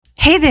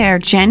Hey there,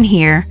 Jen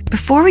here.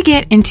 Before we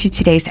get into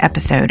today's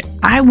episode,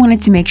 I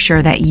wanted to make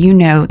sure that you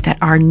know that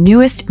our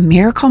newest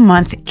Miracle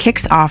Month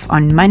kicks off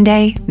on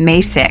Monday,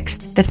 May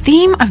 6th. The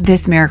theme of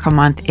this Miracle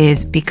Month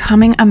is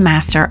Becoming a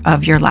Master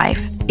of Your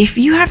Life. If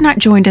you have not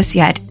joined us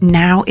yet,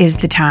 now is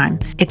the time.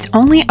 It's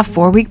only a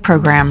 4-week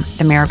program,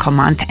 the Miracle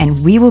Month,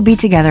 and we will be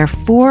together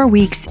 4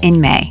 weeks in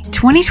May.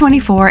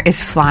 2024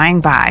 is flying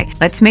by.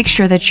 Let's make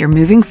sure that you're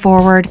moving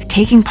forward,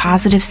 taking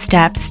positive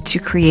steps to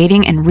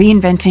creating and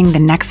reinventing the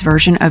next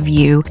version of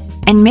you,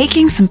 and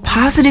making some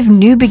positive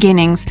new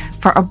beginnings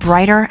for a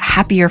brighter,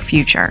 happier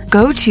future.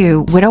 Go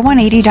to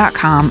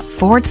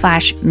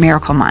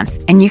widow180.com/Miracle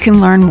Month, and you can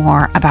learn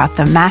more about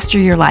the Master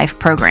Your Life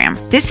program.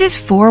 This is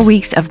 4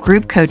 weeks of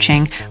group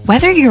coaching,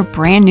 whether you're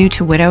brand new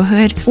to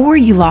widowhood or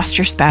you lost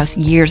your spouse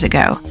years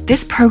ago.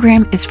 This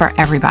program is for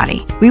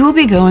everybody. We will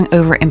be going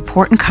over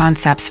important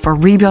concepts for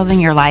rebuilding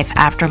your life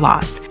after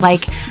loss,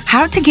 like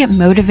how to get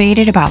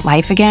motivated about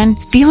life again,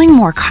 feeling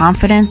more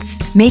confidence,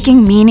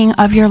 making meaning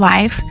of your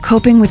life,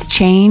 coping with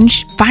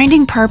change,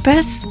 finding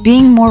purpose,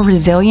 being more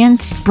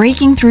resilient,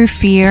 breaking through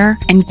fear,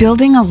 and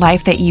building a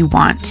life that you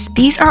want.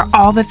 These are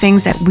all the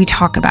things that we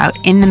talk about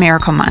in the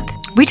Miracle Month.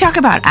 We talk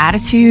about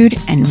attitude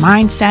and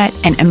mindset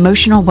and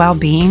emotional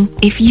well-being.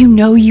 If you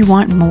know you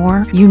want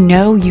more, you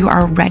know you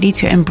are ready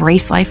to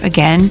embrace life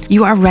again,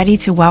 you are ready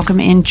to welcome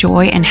in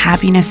joy and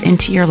happiness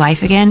into your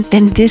life again,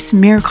 then this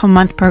Miracle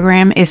Month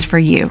program is for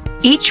you.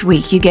 Each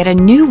week, you get a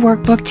new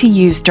workbook to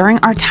use during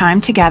our time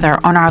together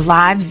on our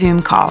live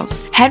Zoom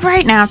calls. Head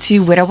right now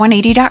to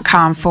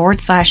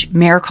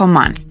widow180.com/Miracle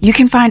Month. You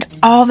can find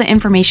all the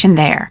information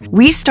there.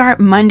 We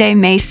start Monday,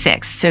 May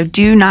 6th, so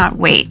do not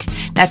wait.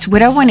 That's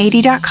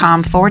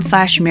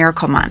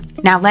widow180.com/Miracle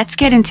Month. Now let's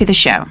get into the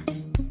show.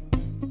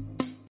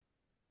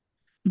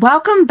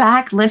 Welcome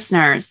back,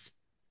 listeners.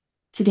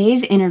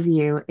 Today's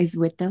interview is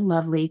with the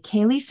lovely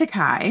Kaylee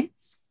Sakai,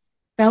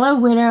 fellow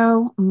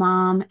widow,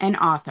 mom, and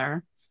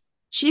author.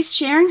 She's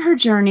sharing her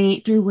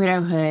journey through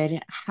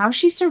widowhood, how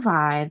she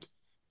survived,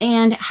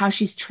 and how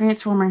she's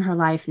transforming her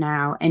life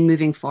now and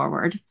moving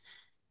forward.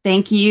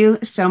 Thank you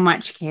so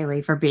much,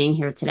 Kaylee, for being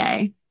here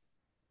today.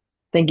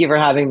 Thank you for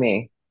having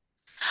me.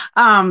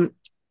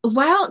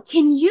 Well,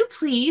 can you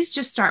please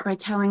just start by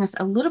telling us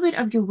a little bit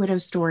of your widow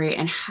story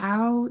and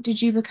how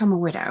did you become a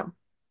widow?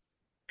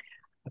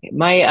 Okay.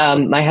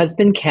 My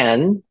husband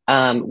Ken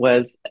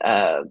was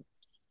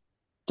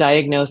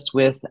diagnosed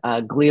with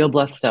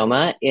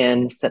glioblastoma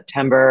in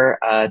September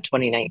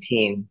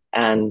 2019,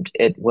 and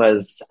it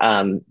was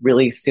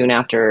really soon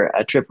after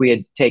a trip we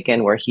had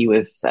taken where we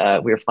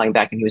were flying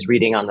back, and he was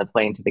reading on the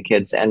plane to the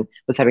kids and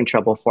was having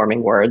trouble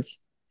forming words.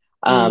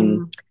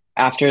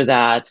 After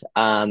that,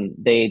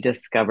 they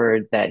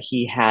discovered that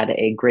he had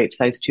a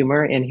grape-sized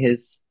tumor in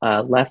his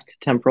left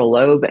temporal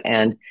lobe,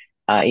 and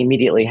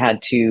immediately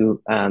had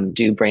to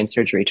do brain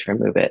surgery to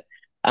remove it.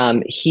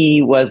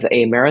 He was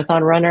a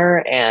marathon runner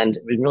and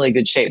was in really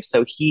good shape,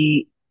 so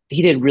he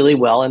did really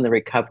well in the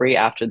recovery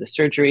after the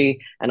surgery,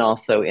 and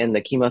also in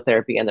the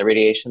chemotherapy and the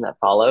radiation that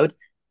followed.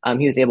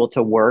 He was able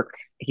to work.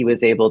 He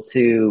was able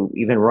to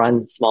even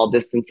run small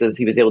distances.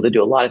 He was able to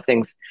do a lot of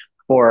things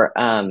for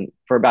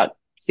about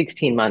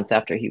 16 months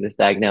after he was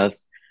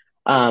diagnosed.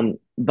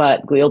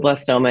 But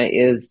glioblastoma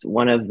is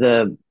one of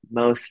the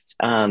most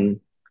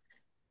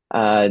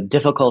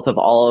difficult of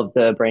all of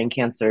the brain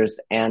cancers.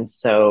 And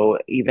so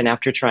even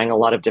after trying a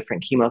lot of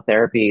different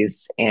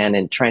chemotherapies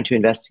and trying to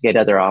investigate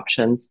other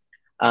options,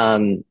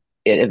 it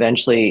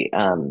eventually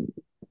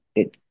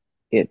it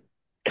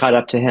caught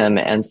up to him.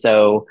 And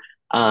so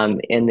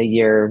in the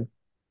year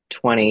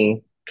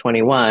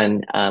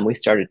 2021, we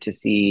started to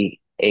see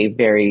a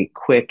very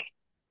quick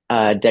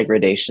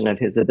degradation of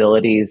his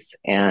abilities,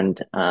 and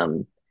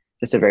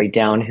just a very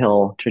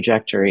downhill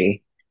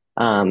trajectory,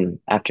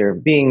 after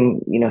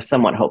being,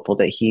 somewhat hopeful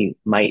that he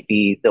might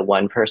be the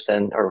one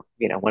person, or,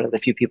 one of the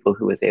few people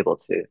who was able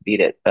to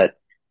beat it. But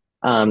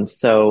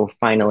so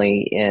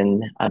finally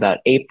in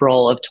about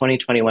April of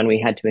 2021, we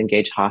had to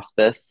engage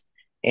hospice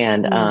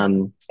and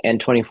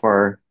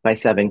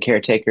 24/7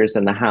 caretakers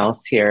in the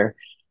house here.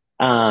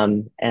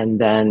 And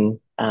then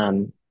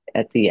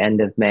at the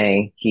end of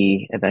May,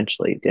 he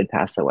eventually did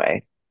pass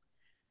away.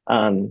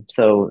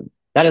 So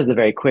that is the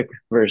very quick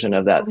version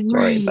of that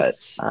story. Right. But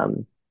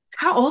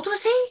How old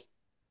was he?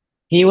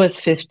 he was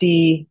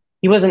 50.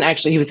 He wasn't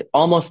actually, he was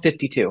almost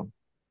 52.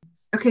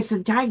 Okay,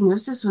 so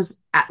diagnosis was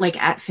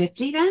at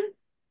 50 then?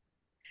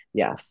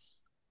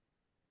 Yes.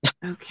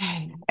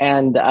 Okay.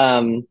 And,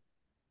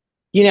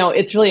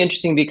 it's really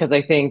interesting because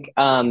I think,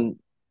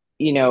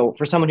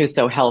 for someone who's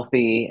so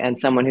healthy and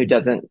someone who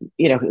doesn't,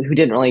 who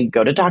didn't really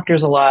go to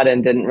doctors a lot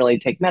and didn't really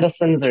take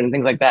medicines or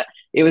things like that,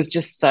 it was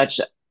just such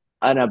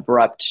an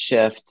abrupt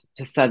shift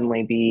to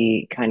suddenly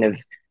be kind of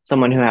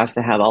someone who has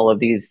to have all of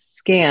these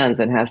scans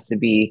and has to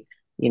be,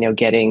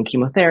 getting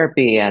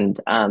chemotherapy, and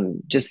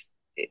just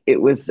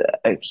it was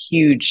a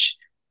huge,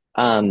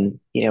 turn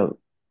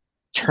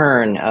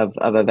of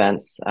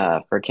events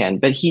for Ken.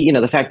 But he,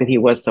 the fact that he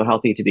was so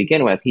healthy to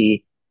begin with,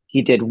 he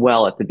did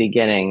well at the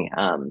beginning.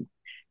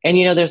 And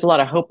there's a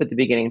lot of hope at the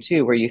beginning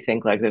too, where you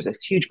think like there's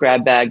this huge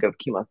grab bag of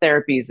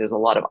chemotherapies, there's a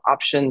lot of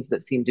options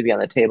that seem to be on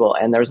the table,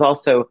 and there's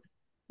also,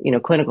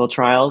 clinical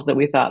trials that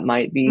we thought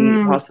might be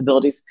Mm.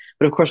 possibilities.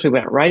 But of course, we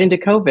went right into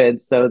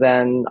COVID, so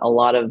then a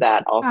lot of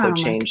that also Oh my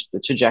changed the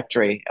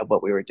trajectory of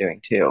what we were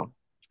doing too.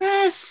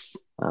 Yes.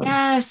 Um,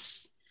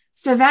 Yes.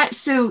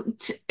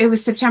 It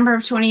was September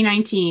of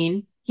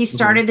 2019. He mhm,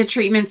 started the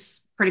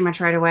treatments pretty much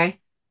right away.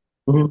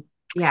 mhm,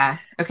 Yeah.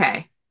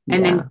 Okay.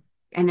 And then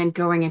yeah,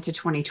 going into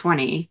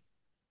 2020,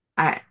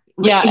 I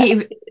yeah.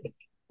 he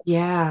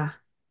yeah.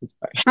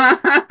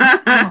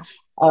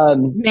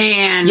 Um,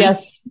 Man,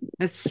 yes.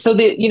 So it's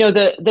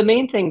the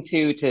main thing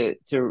too to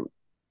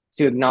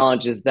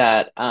acknowledge is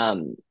that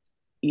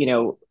you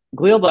know,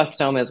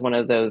 glioblastoma is one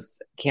of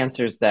those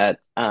cancers that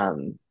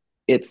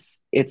it's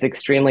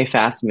extremely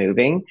fast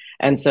moving,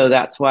 and so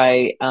that's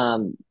why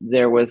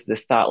there was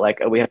this thought like,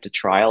 oh, we have to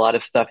try a lot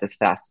of stuff as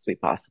fast as we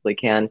possibly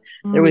can.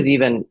 There was mm,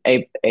 even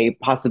a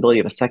possibility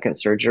of a second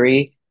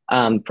surgery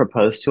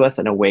proposed to us,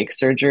 an awake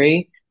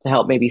surgery to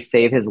help maybe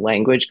save his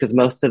language because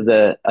most of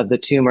the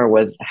tumor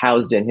was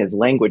housed in his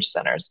language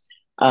centers,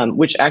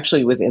 which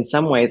actually was in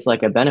some ways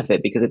like a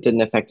benefit because it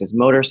didn't affect his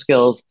motor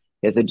skills,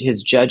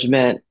 his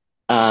judgment,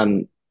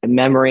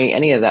 memory,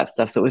 any of that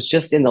stuff. So it was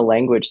just in the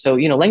language. So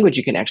language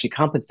you can actually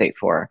compensate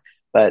for,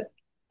 but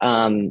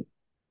um,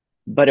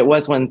 but it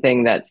was one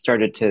thing that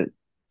start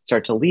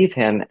to leave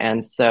him.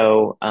 And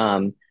so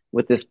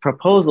with this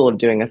proposal of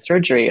doing a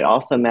surgery, it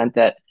also meant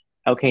that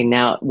okay,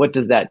 now what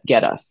does that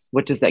get us?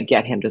 What does that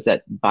get him? Does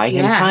that buy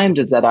him yeah. time?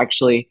 Does that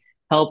actually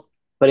help?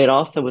 But it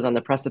also was on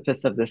the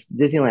precipice of this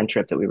Disneyland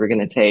trip that we were going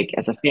to take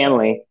as a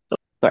family.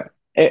 Sorry,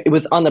 it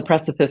was on the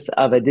precipice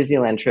of a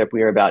Disneyland trip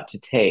we were about to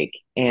take,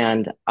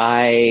 and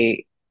I,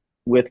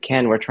 with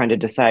Ken, we're trying to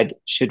decide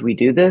should we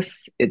do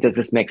this? Does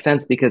this make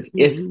sense? Because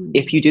Mhm.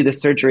 if you do the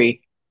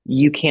surgery,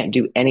 you can't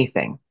do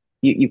anything.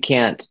 You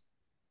can't.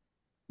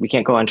 We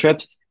can't go on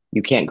trips.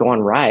 You can't go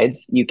on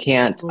rides. You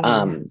can't Oh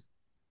yeah.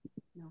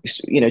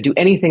 No. do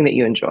anything that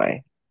you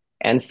enjoy.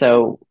 And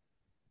so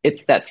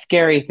it's that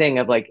scary thing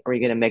of like, are we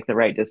going to make the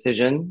right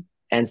decision?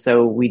 And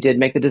so we did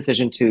make the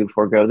decision to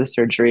forego the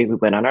surgery. We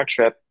went on our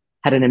trip,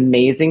 had an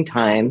amazing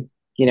time,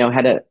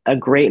 had a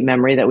great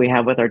memory that we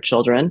have with our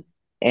children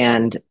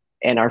and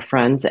our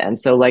friends. And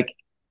so like,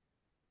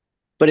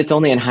 but it's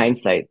only in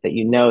hindsight that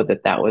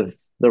that that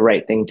was the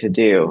right thing to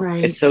do. It's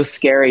Right. so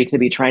scary to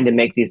be trying to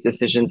make these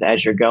decisions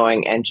as you're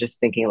going and just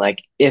thinking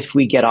like, if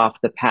we get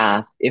off the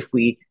path, if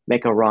we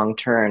make a wrong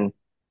turn,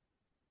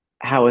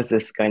 how is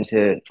this going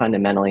to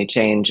fundamentally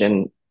change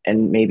and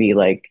maybe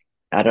like,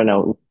 I don't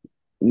know,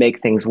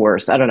 make things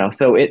worse. I don't know.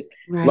 So it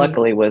Right.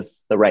 luckily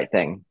was the right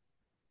thing.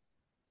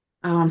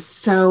 Oh, I'm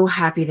so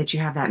happy that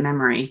you have that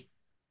memory.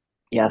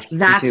 Yes, me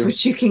That's too.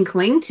 what you can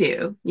cling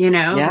to,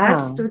 that's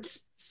Yeah. what's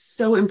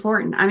so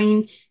important. I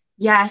mean,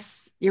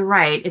 yes, you're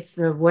right. It's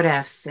the what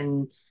ifs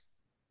and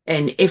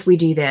if we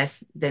do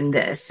this, then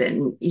this,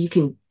 and you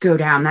can go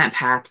down that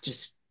path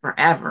just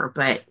forever.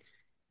 But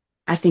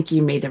I think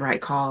you made the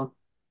right call.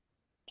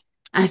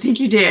 I think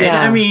you did. I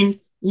Yeah. mean,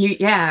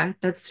 yeah,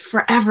 that's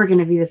forever going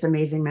to be this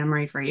amazing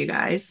memory for you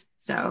guys.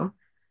 So,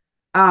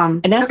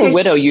 And as a okay,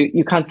 widow,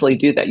 you constantly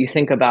do that. You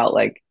think about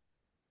like,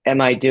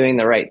 am I doing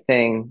the right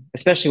thing?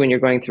 Especially when you're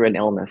going through an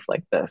illness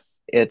like this.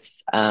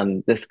 It's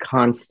this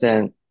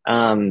constant,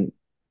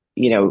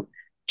 you know,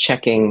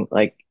 checking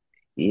like,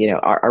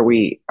 are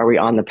we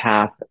on the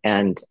path?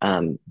 And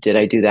did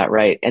I do that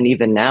right? And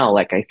even now,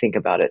 like I think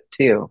about it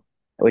too,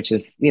 which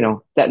is, that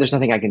there's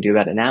nothing I can do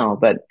about it now,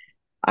 but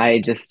I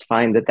just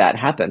find that that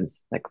happens,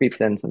 that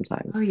creeps in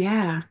sometimes. oh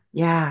yeah,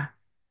 yeah,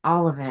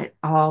 all of it,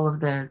 all of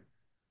the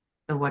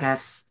what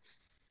ifs.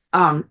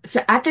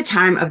 So at the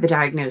time of the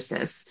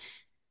diagnosis,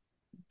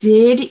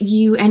 did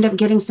you end up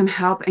getting some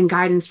help and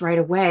guidance right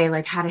away,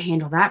 like how to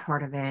handle that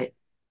part of it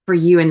for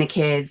you and the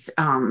kids?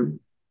 Who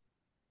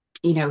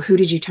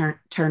did you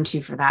turn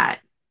to for that?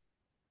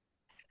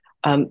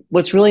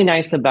 What's really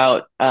nice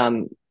about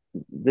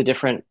the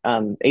different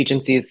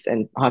agencies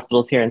and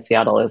hospitals here in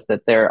Seattle is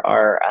that there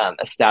are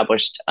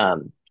established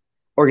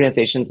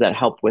organizations that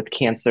help with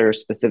cancer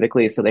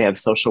specifically. So they have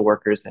social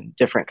workers and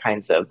different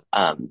kinds of,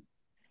 I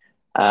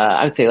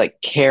would say,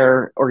 like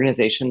care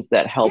organizations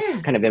that help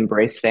Yeah, kind of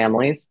embrace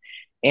families.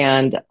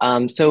 And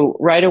so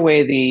right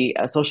away, the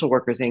social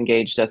workers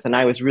engaged us, and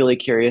I was really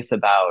curious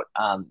about,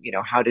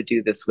 how to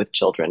do this with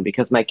children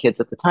because my kids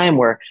at the time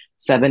were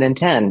 7 and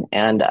 10,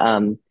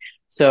 and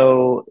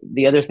so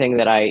the other thing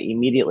that I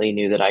immediately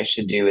knew that I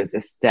should do is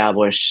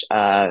establish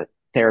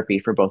therapy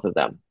for both of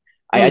them.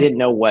 I mm, didn't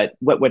know what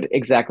would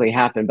exactly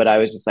happen, but I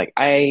was just like,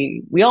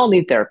 we all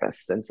need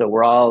therapists, and so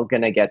we're all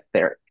gonna get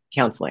their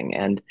counseling,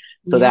 and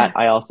so that yeah,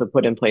 I also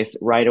put in place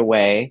right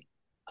away.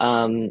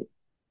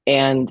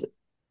 And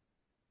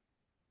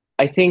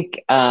I think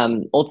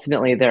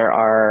ultimately there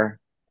are,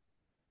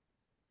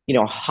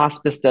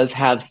 hospice does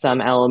have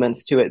some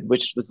elements to it,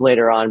 which was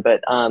later on,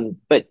 but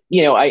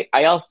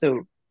I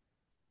also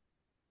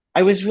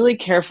I was really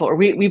careful, or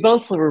we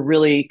both were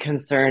really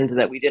concerned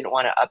that we didn't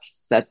want to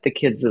upset the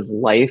kids'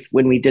 life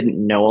when we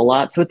didn't know a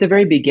lot. So at the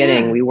very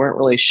beginning, Yeah. we weren't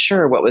really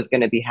sure what was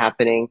going to be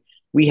happening.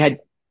 We had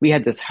we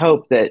had this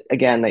hope that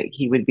again that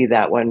he would be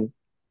that one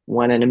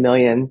in a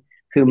million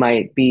who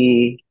might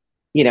be,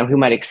 who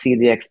might exceed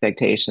the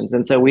expectations.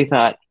 And so we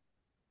thought,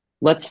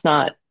 let's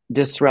not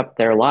disrupt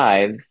their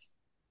lives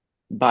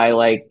by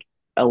like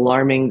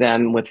alarming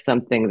them with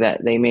something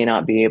that they may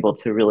not be able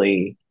to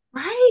really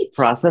Right.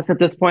 process at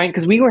this point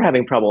because we were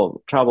having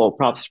trouble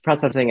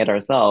processing it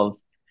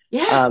ourselves.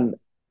 Yeah. Um,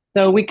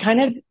 so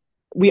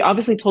we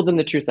obviously told them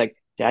the truth. Like,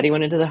 Daddy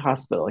went into the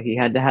hospital. He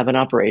had to have an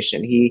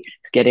operation. He's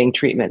getting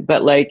treatment.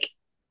 But like,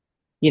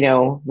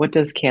 what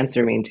does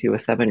cancer mean to a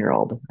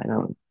 7-year-old? I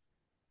don't.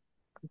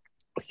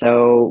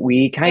 So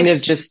we kind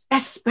of just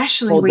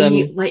Especially told when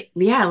you them, like,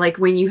 yeah, like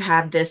when you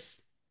have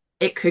this,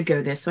 it could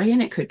go this way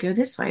and it could go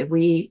this way.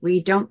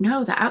 We don't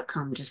know the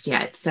outcome just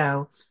yet.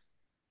 So it's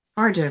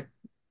hard to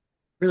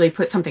really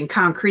put something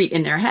concrete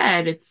in their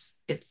head. It's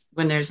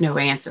when there's no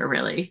answer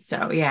really.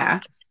 So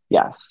yeah.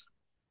 yes.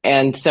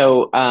 And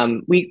so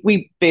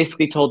we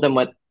basically told them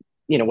what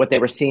they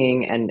were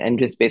seeing and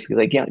just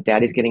basically like,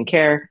 Daddy's getting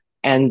care.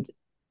 And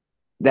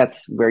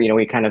that's where,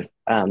 we kind of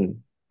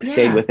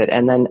stayed Yeah. with it.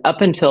 And then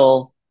up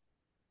until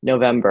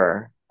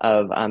November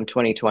of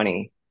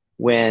 2020,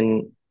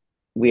 when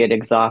we had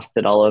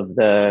exhausted all of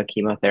the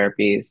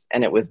chemotherapies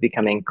and it was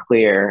becoming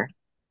clear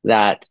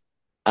that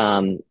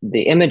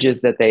the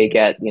images that they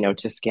get,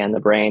 to scan the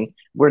brain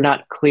were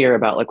not clear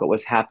about like what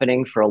was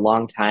happening for a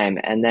long time.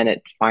 And then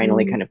it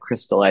finally Mm, kind of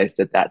crystallized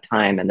at that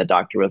time. And the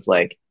doctor was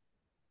like,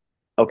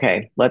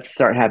 okay, let's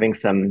start having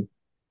some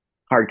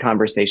hard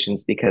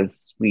conversations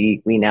because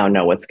we now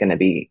know what's going to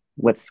be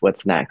what's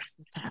next,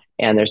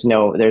 and there's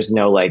no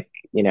like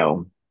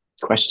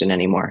question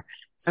anymore.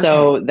 okay.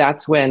 So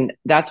that's when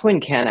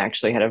Ken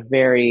actually had a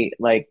very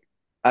like,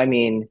 I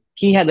mean,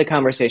 he had the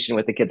conversation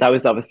with the kids. I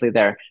was obviously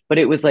there, but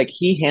it was like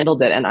he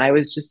handled it, and I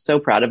was just so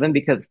proud of him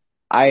because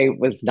I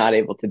was not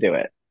able to do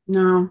it.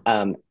 No.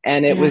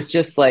 And it Yeah. was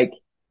just like,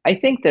 I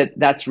think that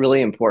that's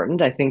really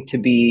important. I think to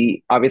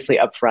be obviously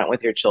upfront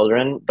with your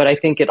children, but I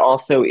think it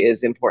also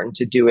is important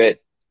to do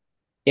it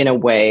in a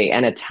way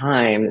and a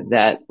time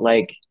that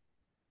like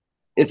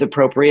is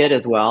appropriate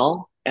as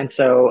well. And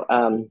so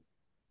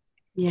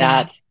Yeah.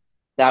 that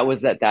that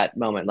was at that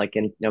moment, like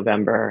in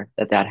November,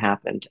 that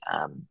happened.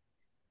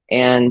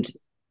 And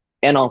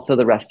and also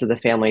the rest of the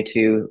family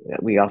too.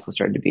 We also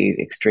started to be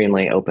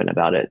extremely open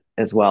about it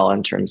as well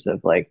in terms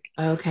of like,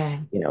 Okay.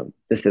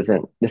 this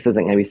isn't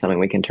going to be something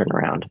we can turn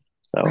around.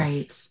 So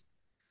Right.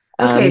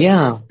 Okay,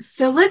 yeah.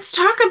 so let's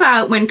talk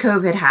about when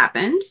COVID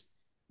happened,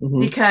 Hmm.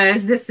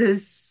 because this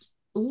is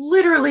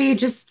literally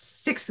just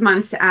 6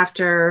 months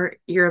after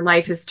your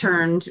life has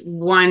turned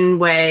one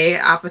way,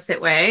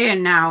 opposite way,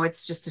 and now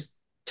it's just a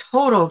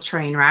total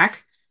train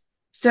wreck.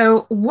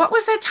 So, what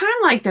was that time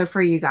like though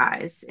for you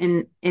guys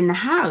in the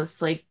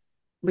house, like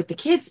with the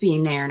kids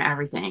being there and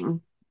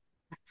everything?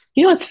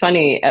 It's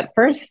funny. At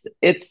first,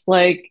 it's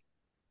like,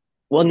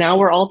 well, now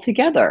we're all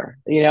together,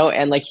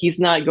 and like he's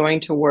not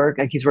going to work,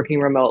 like he's working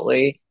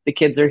remotely. The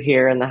kids are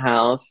here in the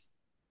house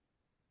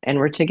and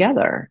we're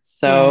together. Yeah.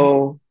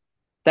 So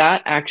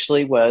that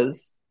actually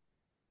was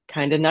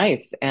kind of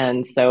nice.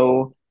 And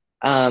so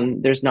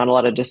there's not a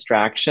lot of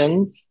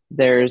distractions.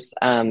 There's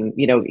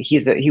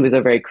he was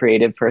a very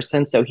creative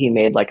person, so he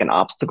made like an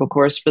obstacle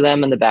course for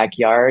them in the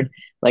backyard.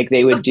 Like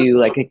they would do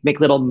like make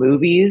little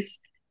movies,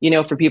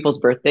 for people's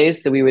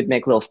birthdays. So we would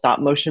make little stop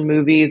motion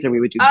movies or we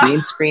would do Oh,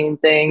 green screen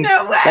things.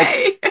 no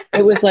way.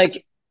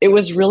 It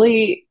was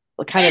really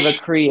kind of a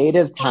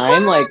creative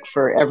time like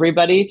for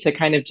everybody to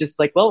kind of just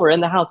like, well, we're in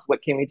the house,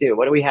 what can we do,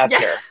 what do we have Yeah,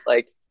 here,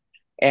 like,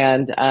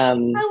 and I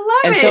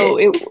and love so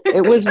it.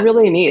 it was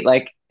really neat.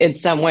 Like in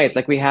some ways,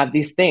 like we have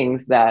these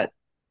things that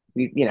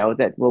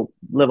that will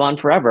live on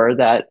forever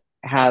that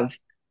have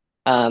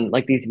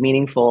like these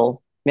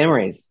meaningful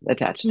memories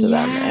attached to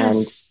them. And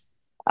Yes.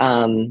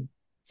 um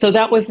so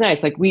that was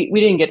nice. Like we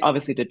didn't get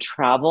obviously to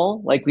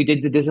travel. Like we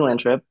did the Disneyland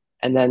trip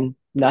and then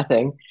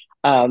nothing.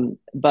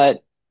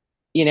 But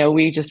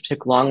we just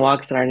took long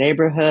walks in our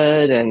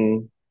neighborhood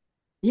and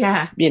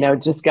Yeah.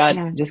 just got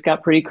Yeah.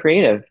 pretty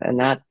creative. And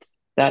that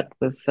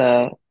was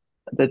that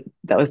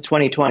was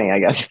 2020, I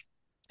guess,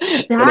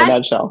 in a That,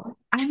 nutshell.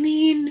 I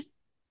mean,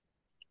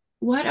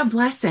 what a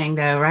blessing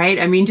though, right?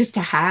 I mean, just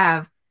to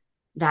have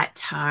that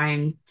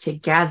time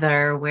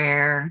together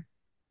where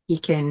he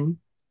can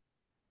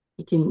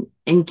he can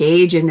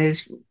engage in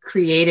those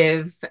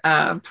creative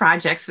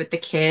projects with the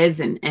kids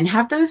and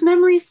have those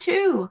memories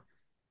too,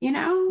 you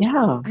know?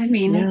 Yeah, I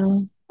mean, yeah.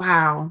 that's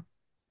wow.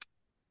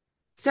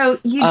 So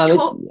It's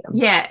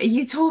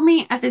you told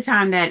me at the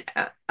time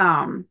that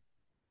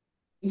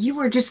you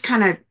were just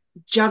kind of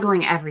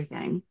juggling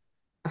everything,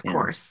 of yeah,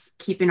 course,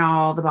 keeping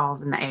all the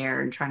balls in the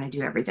air and trying to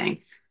do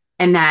everything.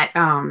 And that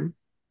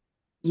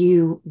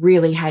you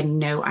really had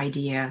no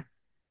idea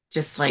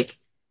just like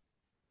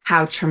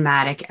how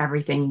traumatic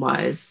everything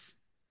was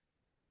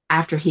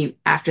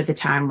after the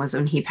time was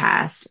when he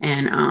passed,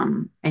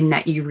 and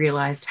that you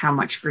realized how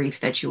much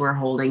grief that you were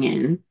holding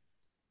in,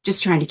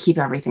 just trying to keep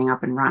everything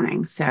up and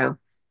running. So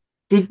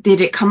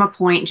did it come a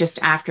point just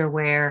after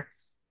where,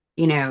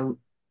 you know,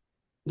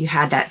 you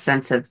had that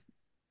sense of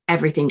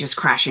everything just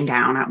crashing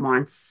down at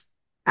once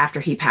after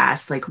he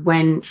passed? Like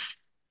when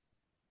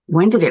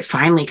did it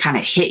finally kind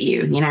of hit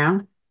you, you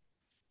know?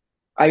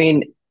 I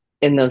mean,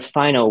 in those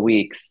final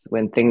weeks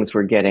when things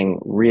were getting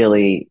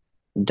really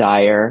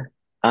dire,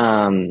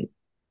 um,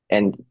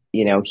 and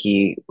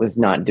he was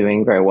not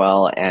doing very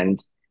well,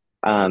 and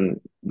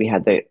we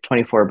had the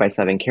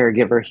 24/7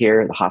 caregiver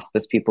here. The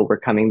hospice people were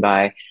coming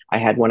by. I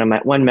had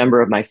one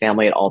member of my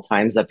family at all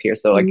times up here.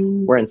 So like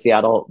Mm, we're in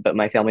Seattle, but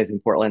my family's in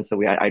Portland,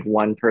 so I had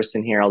one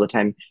person here all the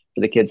time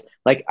for the kids.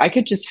 Like I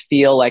could just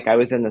feel like I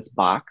was in this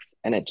box,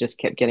 and it just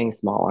kept getting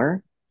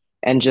smaller,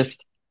 and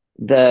just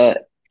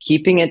the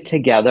keeping it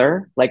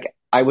together. Like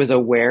I was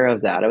aware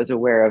of that. I was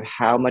aware of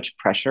how much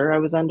pressure I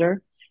was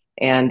under,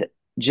 and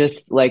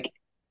just like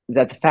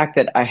that the fact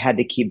that I had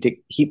to keep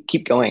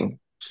going.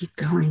 keep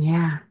going.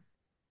 Yeah.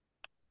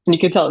 And you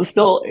can tell it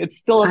still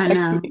I affects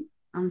know. me.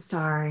 I'm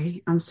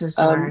sorry. I'm so Um,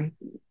 sorry.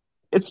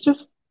 it's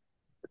just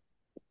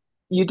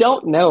you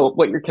don't know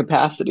what your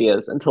capacity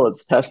is until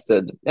it's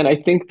tested. And I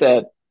think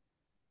that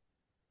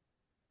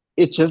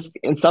it just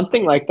in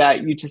something like that,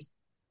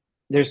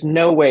 there's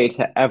no way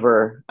to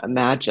ever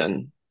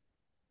imagine.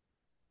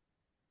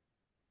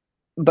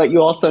 But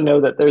you also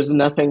know that there's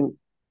nothing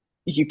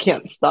you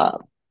can't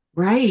stop.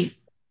 Right.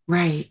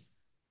 Right.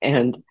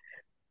 And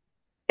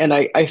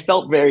I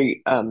felt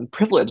very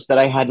privileged that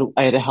I had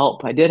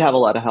help. I did have a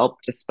lot of help,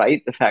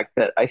 despite the fact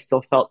that I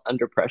still felt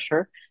under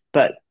pressure.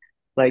 But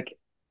like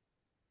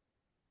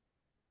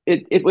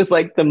it was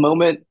like the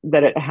moment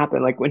that it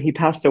happened, like when he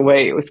passed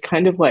away, it was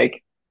kind of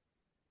like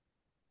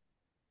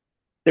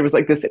there was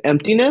like this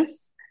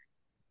emptiness,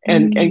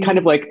 and kind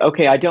of Mm, like,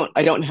 okay,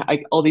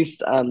 all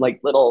these like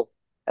little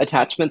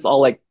attachments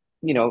all like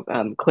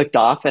clicked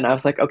off, and I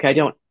was like, okay,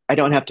 I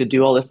don't have to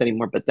do all this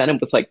anymore. But then it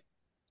was like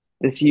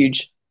this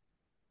huge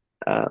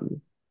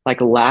um like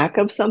lack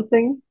of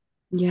something,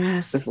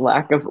 yes. this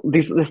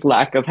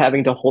lack of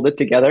having to hold it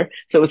together.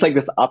 So it was like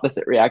this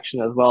opposite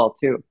reaction as well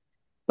too.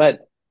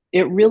 But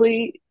it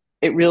really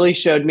it really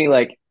showed me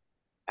like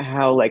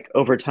how like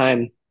over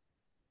time,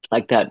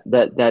 like that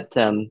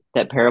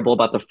parable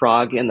about the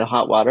frog in the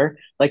hot water,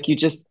 like you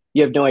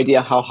have no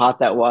idea how hot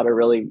that water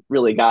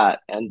really got.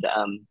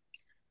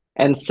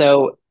 And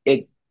so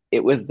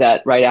it was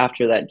that right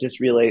after that, just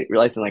really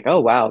realizing like, oh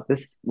wow,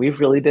 this we've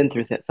really been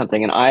through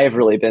something, and I've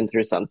really been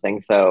through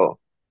something. So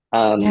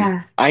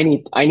Yeah. I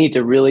need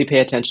to really pay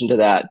attention to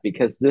that,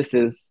 because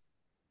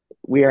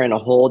we are in a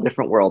whole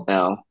different world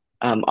now,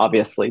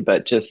 obviously,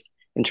 but just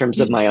in terms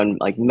of You, my own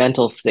like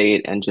mental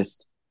state and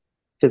just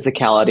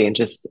physicality and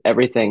just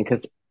everything,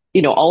 because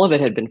all of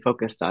it had been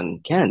focused on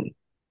Ken.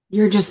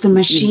 you're just the You-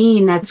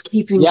 machine that's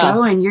keeping yeah,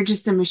 going. You're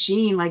just the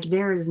machine. Like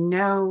there is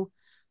no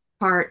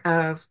part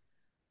of,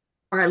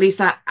 or at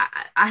least I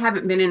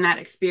haven't been in that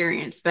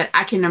experience, but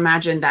I can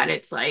imagine that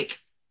it's like,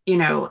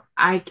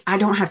 I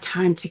don't have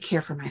time to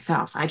care for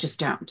myself. I just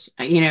don't,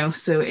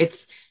 so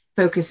it's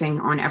focusing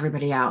on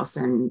everybody else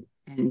and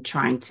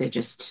trying to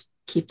just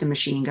keep the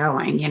machine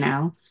going.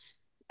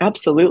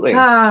 absolutely.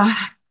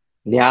 Ah,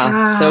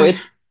 Yeah. So God.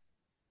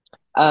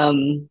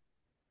 um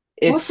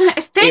Well, it's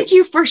it thank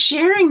you for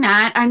sharing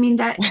that. I mean,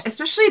 that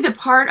especially the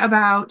part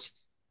about,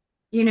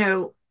 you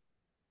know,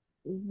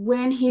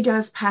 when he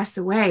does pass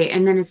away,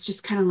 and then it's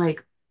just kind of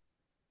like,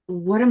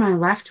 what am I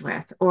left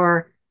with?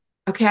 Or,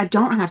 okay, I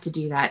don't have to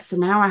do that. So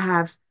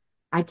now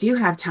I do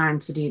have time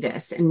to do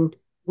this. And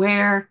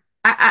where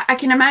I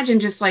can imagine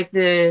just like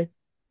the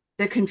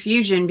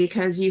confusion,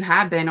 because you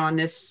have been on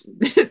this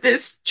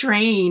this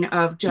train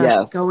of just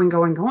yes. going,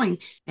 going, going.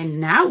 And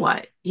now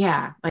what?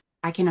 Yeah, like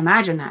I can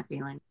imagine that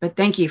feeling. But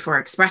thank you for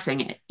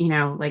expressing it.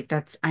 Like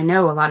that's I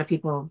know a lot of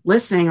people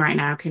listening right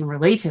now can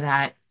relate to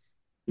that,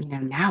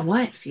 now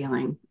what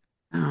feeling.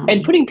 And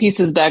Um, putting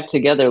pieces back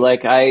together,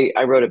 like I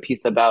wrote a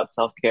piece about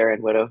self-care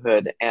and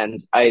widowhood,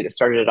 and I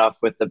started it off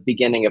with the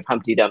beginning of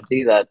Humpty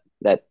Dumpty, that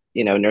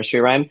nursery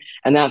rhyme,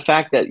 and that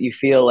fact that you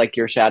feel like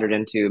you're shattered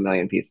into a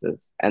million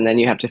pieces, and then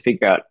you have to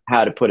figure out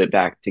how to put it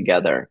back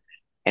together.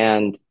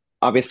 And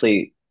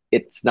obviously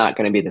it's not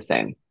going to be the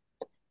same.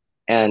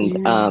 And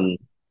yeah,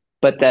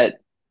 but that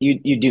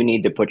you do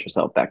need to put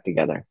yourself back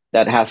together.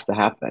 That has to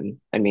happen.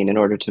 I mean, in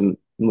order to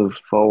move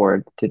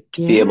forward, to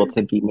be able yeah,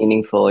 to be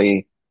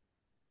meaningfully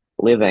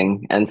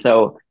living. And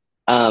so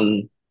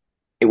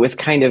it was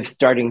kind of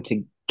starting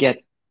to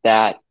get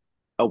that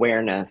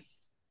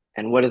awareness,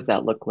 and what does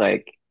that look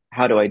like?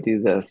 How do I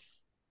do this?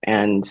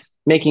 And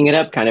making it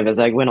up kind of as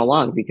I went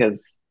along,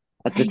 because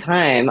at the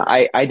right. time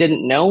I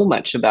didn't know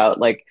much about,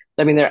 like,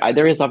 I mean,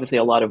 there is obviously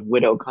a lot of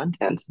widow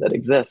content that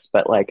exists,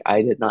 but like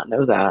I did not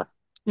know that,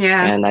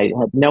 Yeah, and I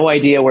had no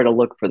idea where to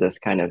look for this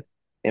kind of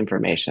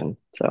information.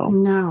 So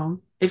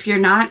no. If you're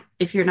not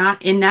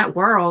in that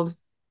world,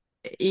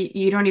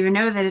 you don't even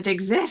know that it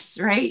exists,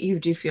 right? You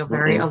do feel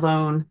very mm-mm,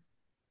 alone.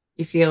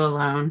 You feel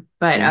alone.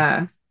 But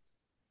yeah.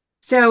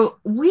 So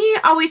we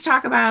always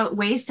talk about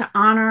ways to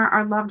honor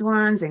our loved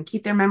ones and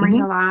keep their memories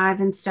Hmm. alive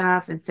and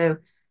stuff. And so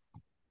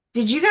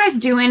did you guys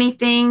do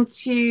anything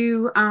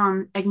to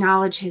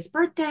acknowledge his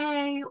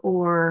birthday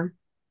or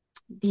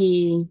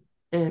the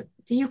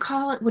do you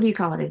call it, what do you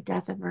call it, a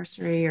death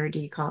anniversary, or do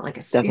you call it like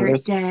a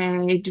spirit Definitely.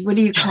 day? What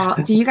do you call,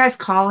 do you guys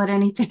call it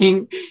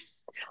anything?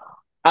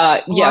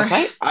 Or Yes,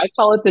 I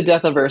call it the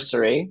death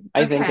anniversary.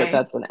 I think that okay.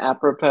 that's an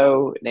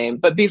apropos name.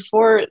 But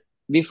before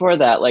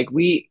that, like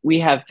we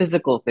have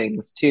physical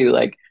things too.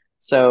 Like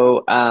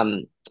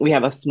we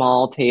have a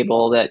small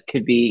table that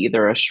could be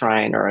either a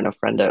shrine or an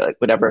ofrenda, like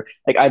whatever.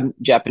 Like I'm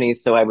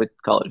Japanese, so I would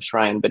call it a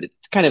shrine, but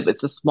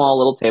it's a small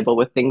little table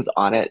with things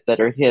on it that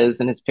are his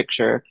and his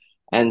picture,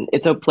 and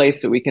it's a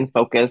place that we can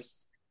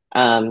focus.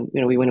 When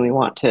we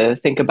want to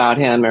think about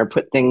him or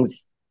put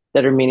things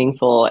that are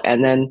meaningful,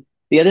 and then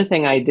the other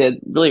thing I did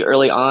really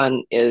early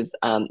on is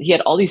he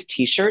had all these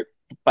T-shirts,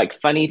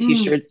 like funny Mm.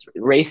 T-shirts,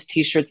 race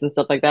T-shirts, and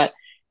stuff like that.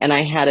 And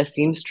I had a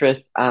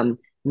seamstress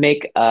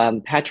make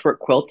patchwork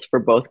quilts for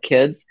both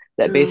kids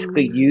that Oh,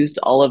 basically used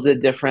all nice. of the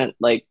different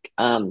like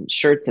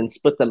shirts and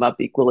split them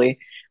up equally,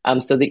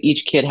 so that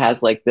each kid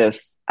has like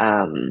this,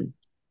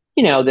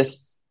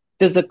 this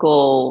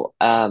physical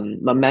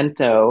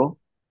memento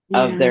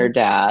of Yeah. their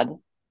dad,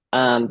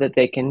 that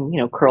they can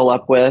curl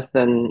up with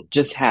and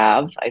just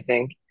have. I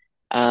think.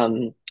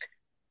 Um,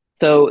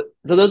 so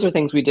those are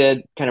things we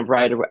did kind of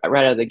right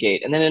out of the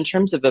gate. And then in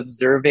terms of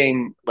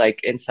observing like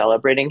and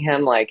celebrating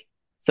him, like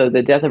so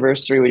the death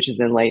anniversary, which is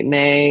in late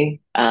May,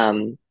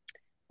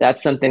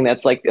 that's something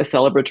that's like a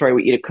celebratory.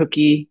 We eat a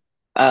cookie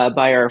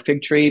by our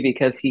fig tree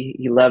because he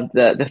loved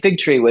the fig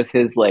tree was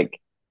his like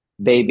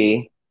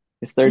baby,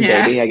 his third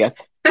Yeah. baby, I guess.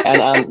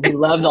 And he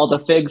loved all the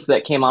figs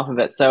that came off of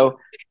it. So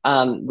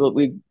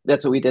we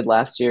that's what we did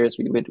last year is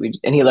we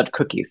and he loved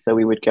cookies, so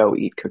we would go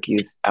eat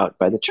cookies out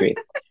by the tree.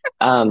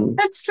 Um,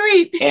 That's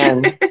sweet.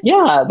 and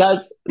yeah,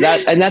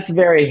 that's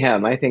very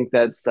him. I think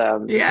that's he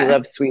Yeah.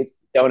 loves sweets,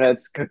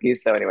 donuts,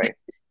 cookies. So anyway,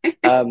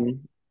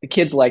 the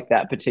kids like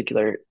that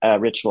particular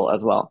ritual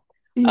as well.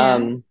 Yeah.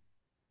 Um,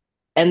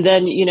 and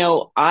then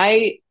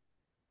I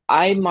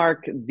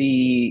mark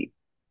the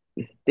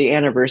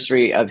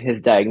anniversary of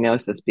his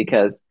diagnosis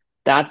because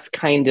that's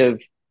kind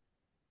of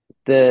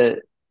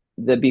the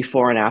the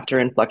before and after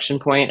inflection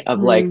point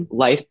of like Mm.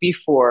 life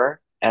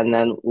before and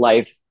then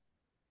life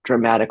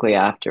dramatically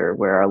after,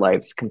 where our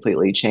lives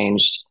completely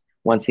changed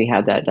once he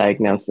had that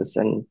diagnosis.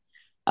 And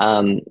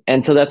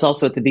so that's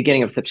also at the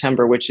beginning of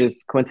September, which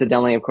is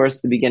coincidentally, of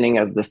course, the beginning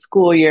of the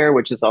school year,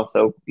 which is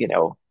also,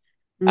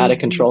 out of Hmm.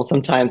 control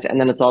sometimes. And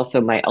then it's also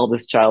my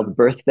eldest child's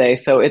birthday.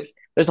 So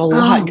there's a Oh,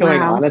 lot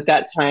going on wow. at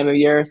that time of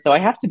year. So I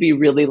have to be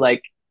really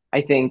like,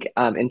 I think,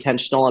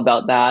 intentional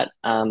about that.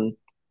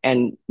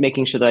 And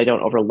making sure that I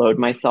don't overload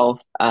myself,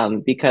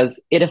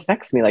 because it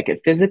affects me, like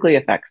it physically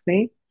affects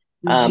me.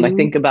 I Hmm.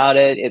 think about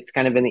it, it's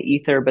kind of in the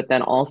ether, but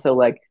then also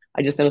like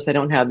I just notice I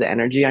don't have the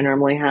energy I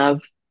normally have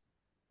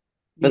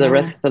for the Yeah.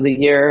 rest of the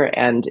year.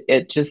 And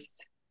it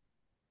just,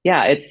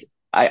 yeah,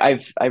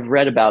 I've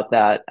read about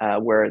that,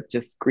 where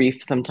just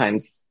grief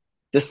sometimes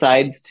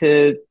decides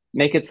to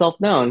make itself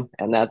known,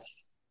 and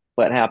that's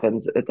what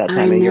happens at that I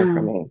time of year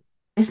for know. me.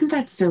 Isn't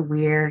that so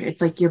weird?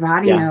 It's like your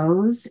body Yeah,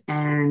 knows,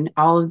 and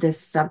all of this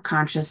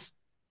subconscious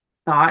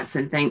thoughts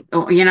and think,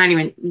 oh, you're not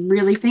even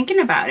really thinking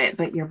about it,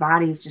 but your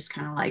body's just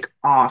kind of like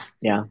off.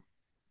 yeah.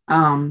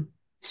 Um,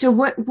 so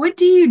what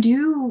do you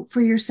do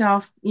for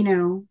yourself,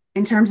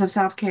 in terms of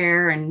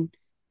self-care and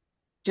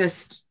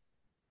just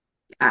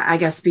I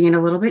guess being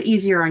a little bit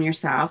easier on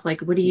yourself?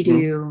 Like what do you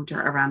Hmm. do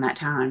around that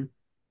time?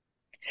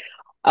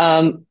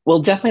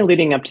 Well, definitely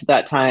leading up to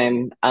that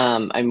time,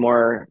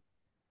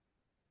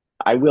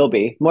 I will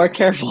be more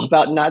careful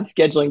about not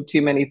scheduling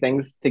too many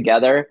things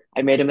together.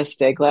 I made a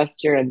mistake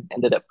last year and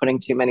ended up putting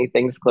too many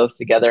things close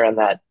together, and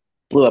that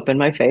blew up in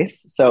my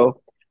face.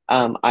 So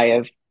I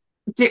have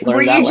Were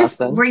learned you that just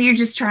lesson. were you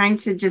just trying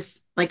to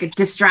just like a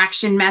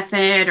distraction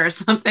method or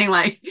something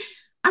like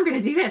I'm going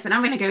to do this and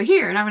I'm going to go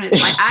here and I'm going to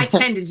like I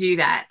tend to do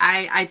that.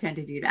 I tend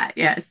to do that.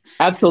 Yes.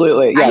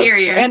 Absolutely, I yes. hear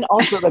you. And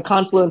also the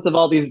confluence of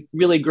all these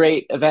really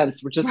great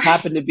events, which just Right.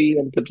 happened to be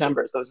in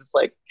September. So it's just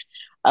like,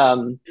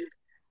 um,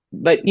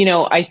 but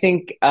I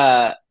think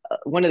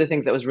one of the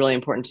things that was really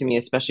important to me,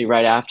 especially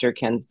right after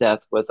Ken's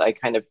death, was I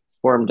kind of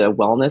formed a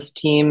wellness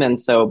team.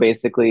 And so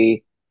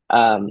basically,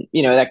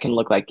 that can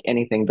look like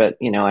anything, but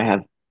I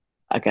have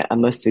like a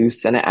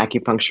masseuse and an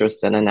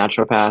acupuncturist and a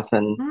naturopath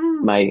and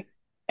Mm, my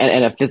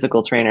and a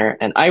physical trainer.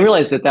 And I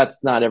realize that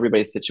that's not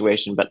everybody's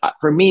situation, but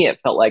for me, it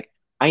felt like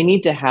I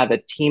need to have a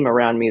team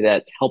around me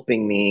that's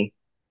helping me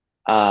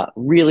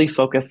really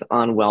focus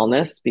on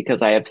wellness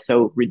because I have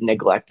so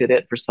neglected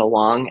it for so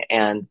long.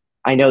 And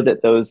I know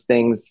that those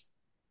things,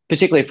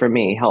 particularly for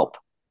me, help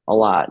a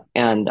lot.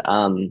 And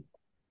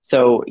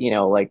so,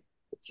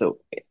 so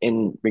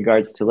in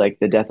regards to like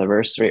the death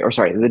anniversary, or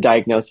sorry, the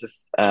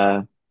diagnosis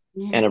yeah.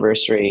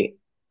 anniversary,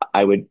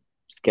 I would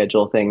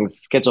schedule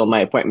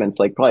my appointments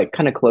like probably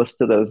kind of close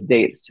to those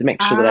dates to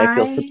make sure that I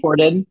feel I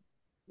supported.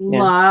 Yeah.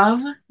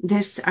 love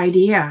this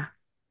idea.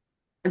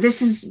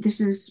 this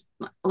is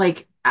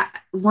like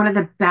one of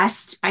the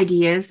best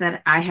ideas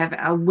that I have,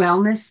 a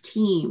wellness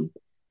team.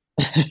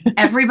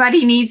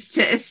 Everybody needs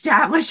to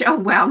establish a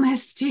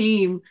wellness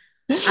team.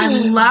 I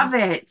love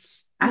it.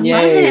 I love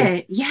Yay.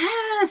 it.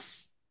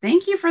 Yes.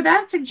 Thank you for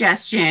that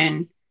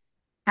suggestion.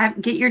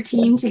 Get your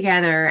team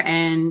together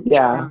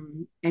Yeah.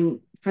 and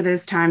for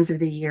those times of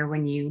the year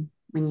when you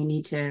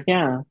need to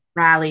Yeah.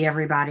 rally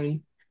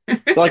everybody.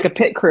 Like a Yeah.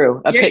 pit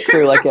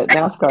crew, like at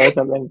NASCAR or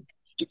something.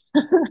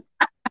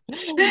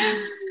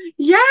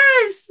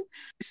 Yes.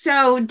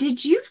 So,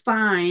 did you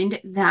find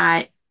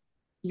that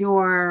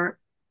your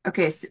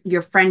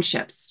your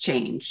friendships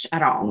change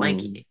at all? Mm.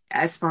 Like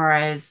as far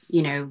as,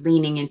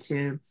 leaning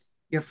into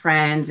your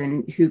friends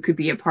and who could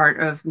be a part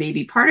of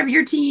maybe part of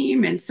your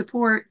team and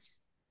support.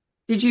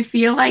 Did you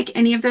feel like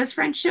any of those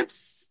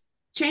friendships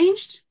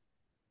changed?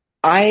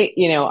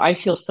 I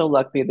feel so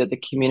lucky that the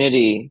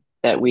community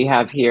that we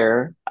have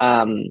here,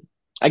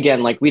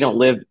 again, like we don't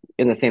live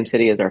in the same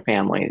city as our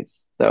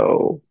families.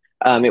 So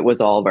it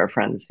was all of our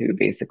friends who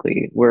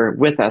basically were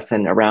with us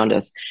and around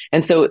us.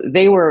 And so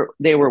they were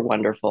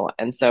wonderful.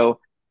 And so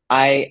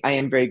I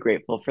am very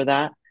grateful for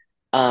that.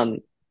 Um,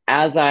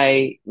 as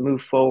I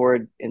move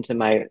forward into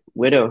my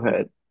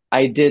widowhood,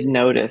 I did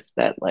notice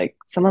that like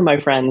some of my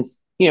friends,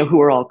 who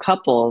were all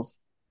couples,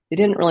 they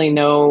didn't really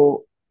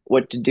know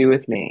what to do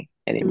with me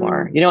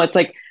anymore. Mm, It's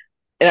like,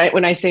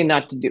 when I say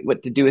not to do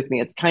what to do with me,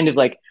 it's kind of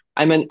like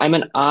I'm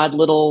an odd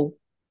little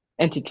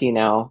entity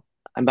now.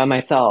 I'm by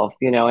myself,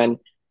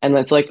 and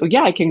it's like, oh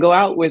yeah, I can go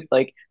out with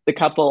like the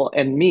couple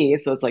and me,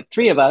 so it's like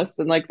three of us,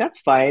 and like that's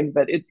fine.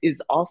 But it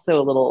is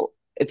also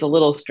it's a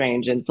little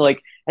strange, and so like,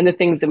 and the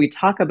things that we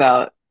talk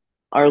about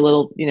are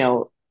little,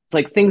 it's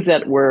like things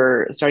that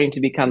were starting to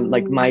become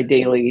like my mm,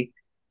 daily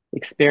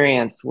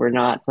experience were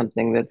not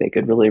something that they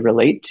could really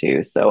relate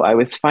to. So I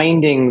was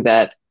finding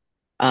that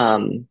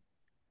um,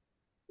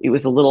 it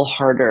was a little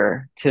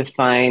harder to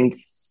find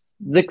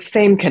the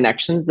same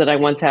connections that I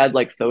once had,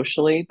 like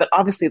socially. But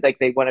obviously, like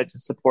they wanted to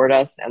support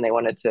us and they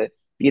wanted to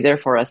be there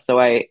for us. So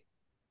yeah.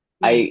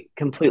 I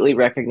completely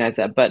recognize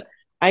that. But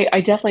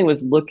I definitely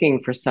was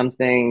looking for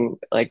something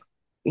like,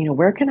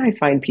 where can I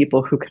find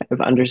people who kind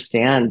of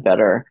understand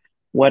better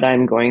what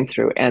I'm going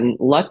through? And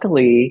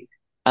luckily,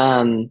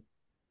 um,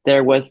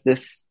 there was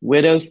this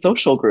widows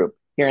social group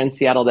here in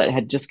Seattle that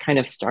had just kind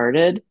of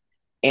started,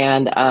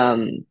 and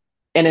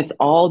it's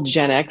all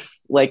Gen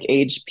X like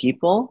age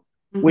people,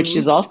 which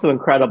is Hmm. also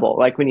incredible.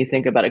 Like when you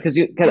think about it, because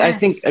I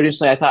think Yes.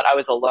 initially I thought I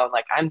was alone.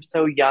 Like I'm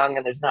so young,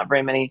 and there's not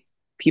very many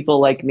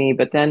people like me.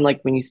 But then, like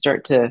when you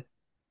start to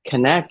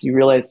connect, you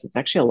realize it's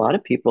actually a lot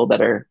of people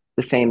that are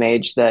the same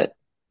age that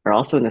are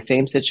also in the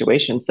same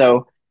situation.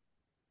 So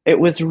it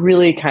was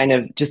really kind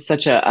of just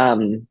such a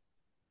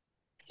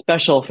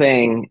special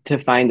thing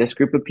to find this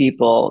group of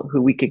people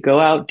who we could go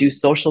out, do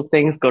social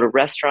things, go to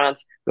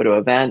restaurants, go to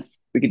events.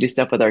 We could do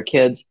stuff with our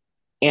kids.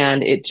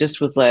 And it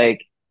just was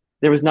like,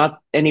 there was not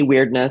any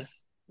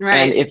weirdness.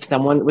 And Right. if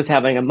someone was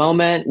having a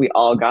moment, we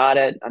all got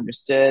it,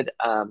 understood.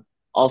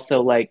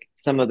 Also, like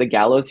some of the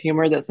gallows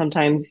humor that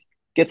sometimes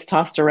gets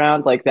tossed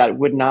around, like that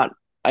would not,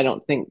 I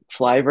don't think,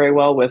 fly very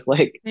well with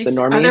like the Makes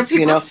other normies,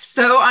 people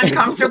so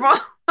uncomfortable.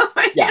 Oh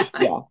my Yeah,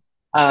 God.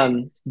 yeah.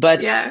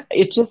 But Yeah.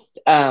 it just,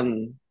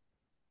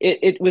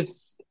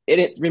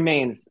 it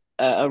remains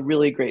a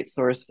really great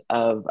source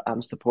of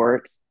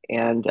support.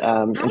 And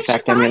How in did you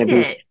fact, I'm going to find be.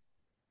 it?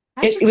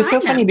 How did It, you it was so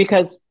find funny them?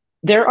 because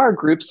there are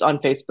groups on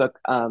Facebook,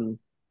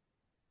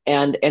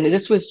 and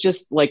this was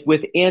just like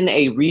within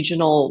a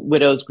regional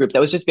widows group that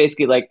was just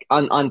basically like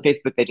on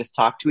Facebook they just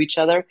talked to each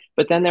other.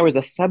 But then there was a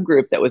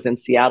subgroup that was in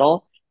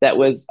Seattle that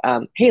was,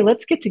 hey,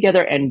 let's get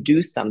together and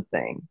do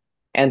something.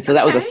 And so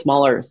that was a Okay.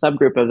 smaller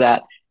subgroup of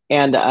that,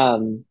 and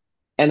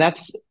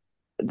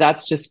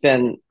that's just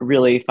been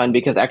really fun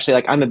because actually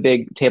like I'm a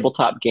big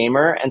tabletop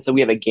gamer, and so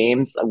we have a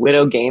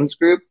widow games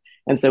group,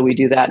 and so we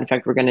do that. In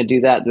fact, we're going to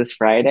do that this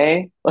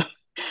Friday.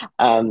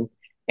 um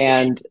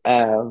and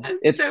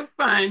That's so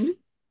fun.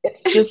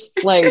 it's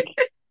just like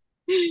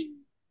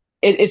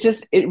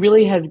it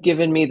really has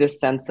given me this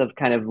sense of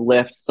kind of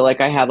lift. So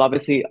like I have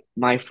obviously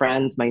my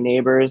friends, my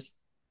neighbors,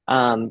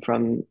 from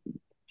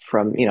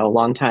a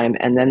long time,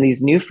 and then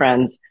these new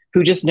friends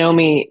who just know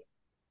me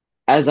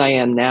as I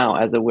am now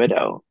as a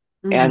widow.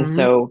 And Hmm.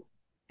 so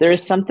there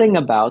is something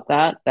about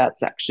that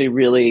that's actually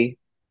really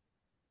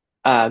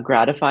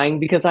gratifying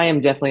because I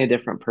am definitely a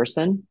different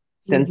person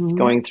since Hmm.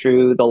 going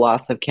through the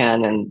loss of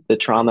Ken and the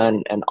trauma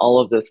and all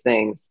of those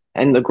things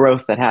and the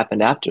growth that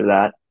happened after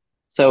that.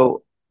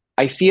 So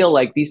I feel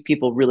like these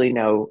people really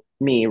know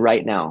me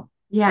right now.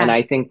 And Yeah.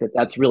 I think that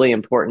that's really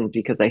important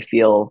because I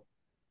feel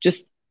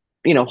just,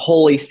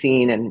 wholly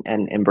seen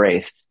and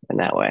embraced in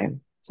that way.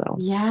 So,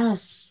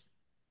 Yes.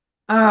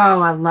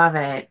 Oh, I love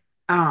it.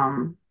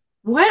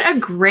 What a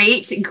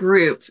great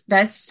group.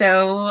 That's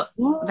so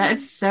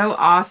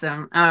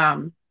awesome.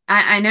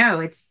 I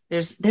know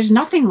there's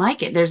nothing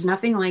like it. There's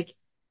nothing like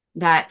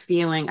that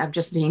feeling of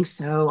just being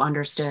so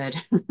understood,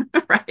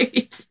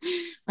 right?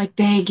 Like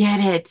they get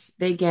it.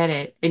 They get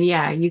it. And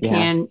yeah,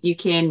 Yes. you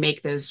can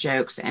make those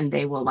jokes and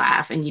they will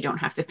laugh and you don't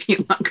have to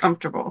feel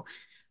uncomfortable.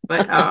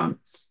 But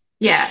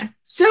yeah.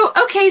 So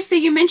okay, so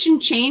you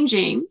mentioned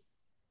changing.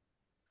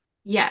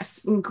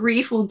 Yes,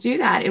 grief will do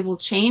that. It will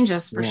change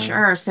us for Yeah.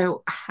 sure.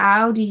 So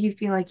how do you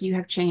feel like you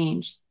have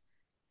changed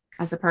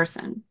as a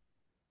person?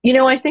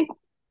 I think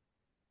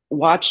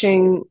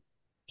watching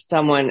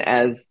someone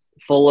as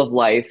full of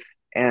life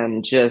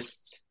and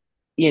just,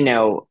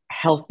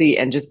 healthy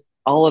and just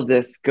all of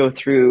this go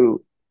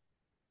through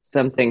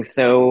something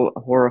so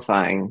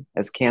horrifying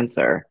as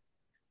cancer,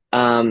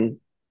 um,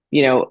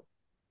 you know,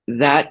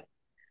 that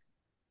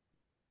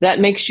that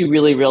makes you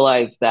really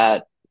realize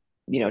that,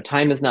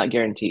 time is not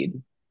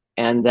guaranteed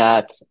and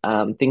that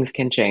things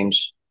can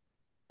change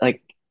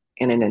like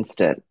in an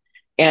instant.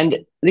 And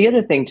the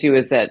other thing too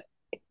is that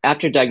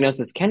after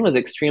diagnosis, Ken was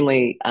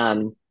extremely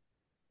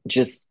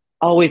just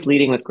always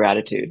leading with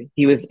gratitude.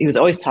 He was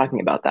always talking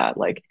about that,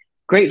 like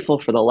grateful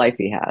for the life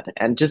he had.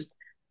 And just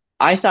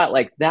I thought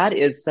like that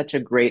is such a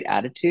great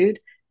attitude.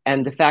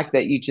 And the fact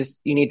that you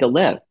need to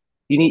live.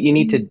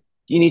 Mhm.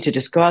 You need to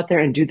just go out there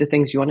and do the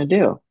things you want to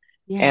do.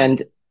 Yeah.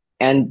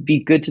 And be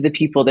good to the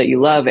people that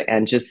you love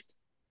and just,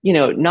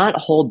 not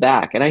hold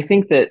back. And I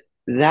think that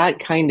that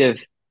kind of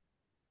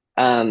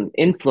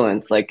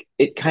influence, like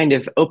it kind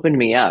of opened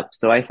me up.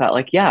 So I thought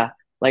like, yeah,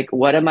 like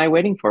what am I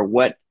waiting for?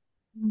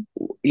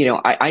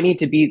 I need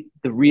to be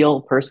the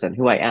real person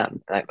who I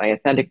am, my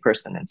authentic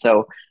person. And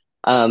so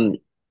um,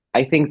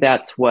 I think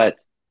that's what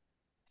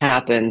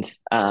happened.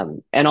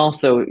 And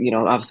also,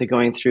 obviously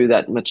going through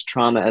that much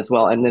trauma as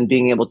well, and then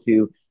being able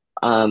to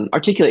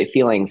articulate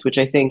feelings, which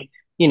I think,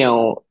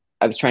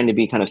 I was trying to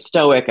be kind of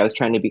stoic. I was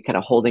trying to be kind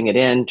of holding it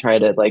in, try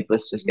to like,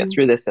 let's just get Mhm.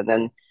 through this. And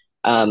then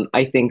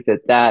I think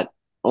that that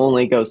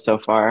only goes so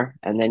far.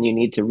 And then you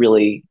need to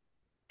really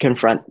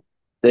confront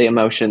the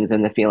emotions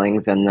and the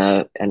feelings and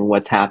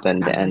what's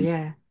happened Oh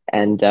yeah.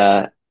 and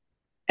uh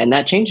and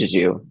that changes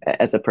you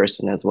as a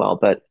person as well.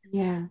 But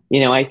Yeah.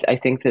 I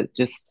think that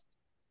just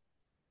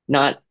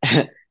not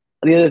the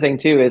other thing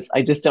too is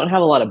I just don't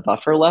have a lot of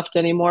buffer left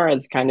anymore.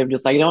 It's kind of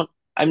just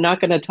I'm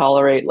not going to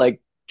tolerate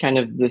like kind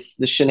of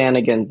the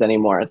shenanigans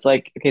anymore. It's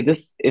like, okay,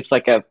 this if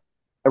like a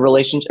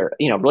relationship or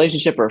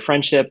relationship or a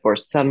friendship or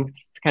some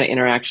kind of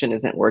interaction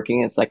isn't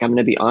working, it's like I'm going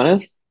to be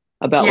honest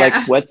about like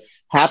Yeah.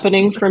 what's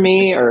happening for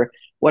me or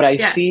what I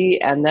Yeah. see,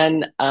 and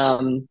then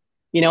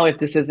if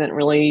this isn't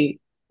really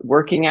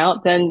working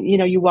out, then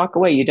you walk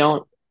away. You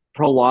don't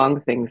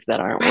prolong things that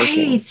aren't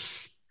working.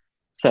 Right.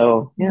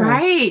 So yeah.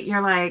 Right.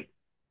 You're like,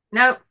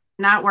 nope,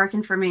 not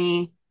working for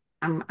me.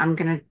 I'm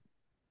gonna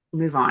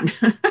move on.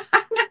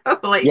 I know,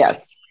 like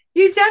Yes.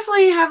 you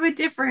definitely have a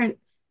different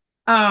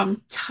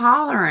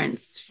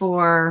tolerance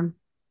for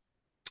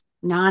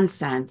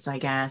nonsense, I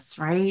guess,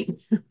 right?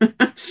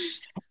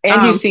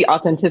 And you Um, see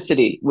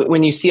authenticity.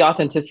 When you see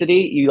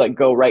authenticity, you like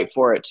go right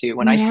for it too.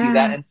 When I see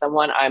that yeah. in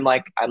someone, I'm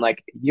like,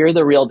 you're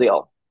the real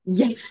deal.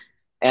 Yeah.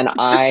 And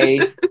I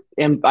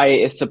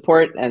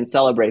support and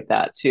celebrate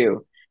that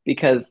too,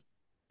 because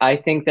I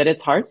think that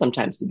it's hard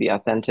sometimes to be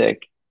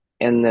authentic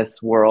in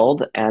this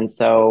world. And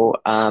so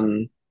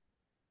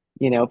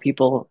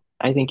people,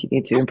 I think you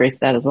need to embrace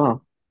that as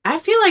well. I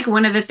feel like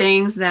one of the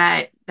things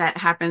that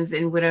happens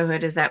in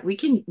widowhood is that we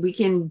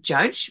can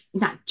judge,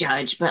 not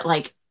judge, but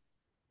like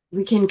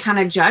we can kind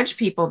of judge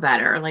people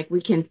better. Like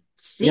we can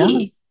Yeah.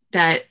 see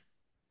that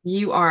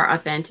you are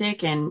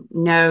authentic and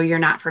no, you're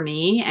not for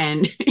me.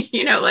 And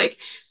like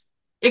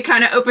it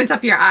kind of opens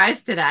up your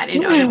eyes to that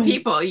in other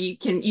people. You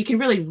can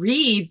really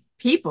read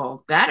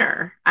people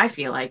better, I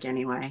feel like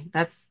anyway.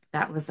 That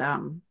was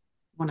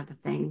one of the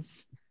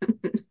things.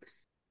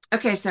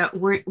 Okay, so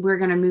we're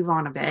gonna move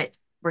on a bit.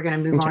 We're gonna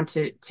move Okay. on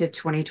to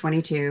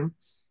 2022.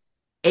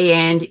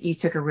 And you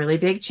took a really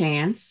big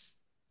chance.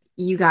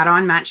 You got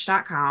on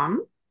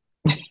Match.com.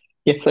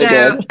 Yes, I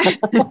So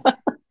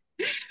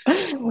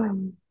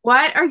did.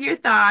 what are your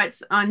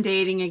thoughts on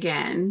dating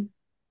again?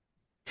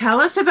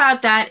 Tell us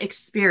about that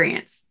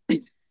experience.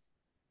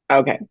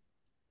 Okay.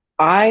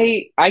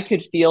 I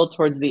could feel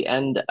towards the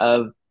end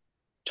of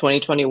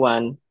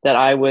 2021 that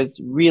I was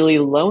really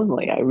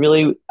lonely.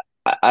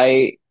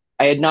 I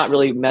I had not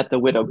really met the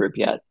widow group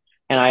yet.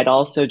 And I had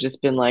also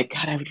just been like,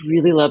 God, I would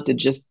really love to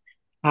just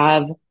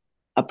have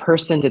a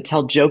person to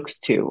tell jokes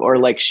to or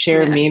like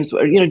share Yeah, memes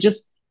or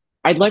just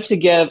I'd like to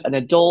give an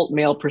adult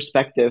male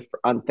perspective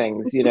on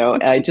things.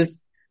 And I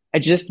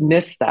just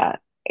miss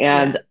that.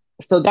 yeah, And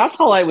so that's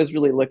all I was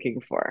really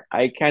looking for.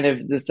 I kind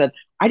of just said,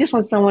 I just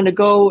want someone to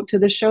go to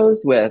the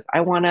shows with.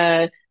 I want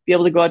to be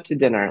able to go out to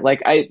dinner.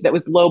 Like that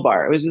was low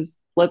bar. It was just,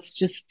 let's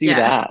just do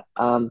yeah.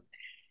 that.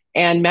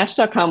 And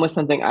Match.com was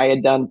something I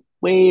had done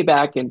way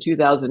back in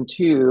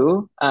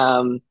 2002,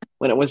 when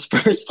it was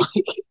first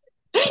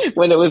like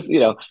when it was,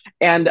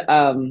 and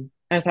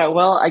I thought,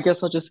 well, I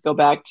guess I'll just go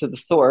back to the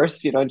source,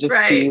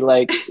 just see Right.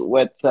 like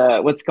what's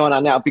going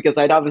on now because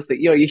I'd obviously,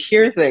 you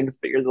hear things,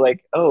 but you're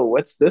like, oh,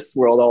 what's this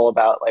world all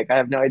about? Like I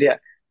have no idea.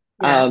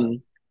 Yeah.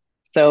 Um,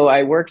 So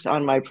I worked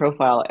on my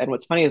profile, and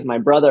what's funny is my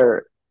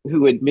brother,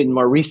 who had been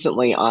more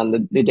recently on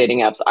the dating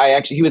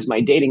apps, he was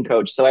my dating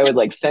coach. So I would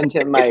like send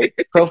him my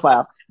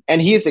profile,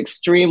 and he's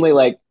extremely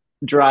like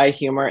dry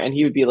humor, and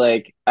he would be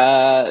like,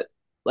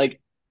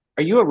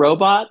 are you a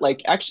robot?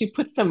 Like, actually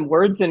put some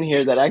words in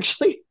here that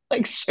actually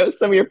like show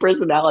some of your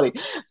personality.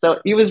 So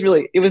it was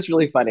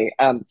really funny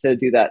to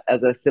do that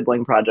as a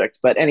sibling project.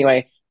 But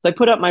anyway, so I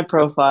put up my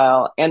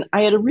profile, and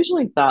I had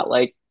originally thought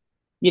like,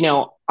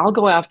 I'll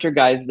go after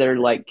guys that are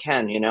like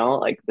Ken,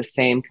 like the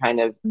same kind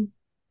of,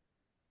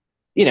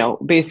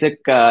 basic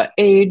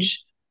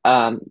age,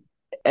 um,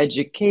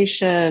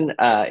 education,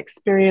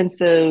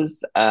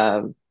 experiences,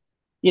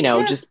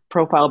 Yeah. just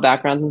profile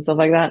backgrounds and stuff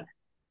like that.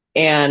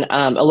 And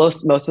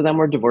most of them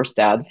were divorced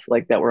dads,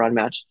 like that were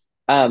unmatched.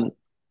 Um,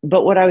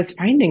 but what I was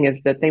finding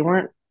is that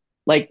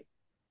like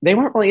they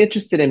weren't really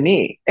interested in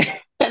me,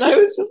 and I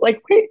was just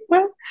like, wait,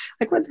 what?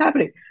 Like, what's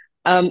happening?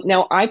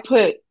 Now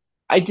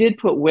I did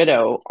put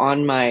widow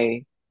on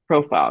my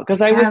profile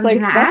because I Yeah, I was was like,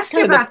 gonna that's ask you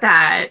kind of the about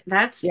that.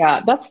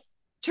 yeah, That's that's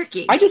I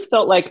tricky. just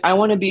felt like I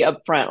want to be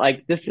upfront.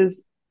 Like this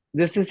is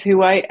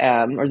who I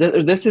am, or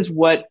this is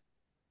what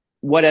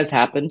has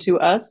happened to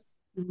us,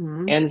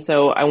 Hmm. and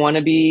so I want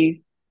to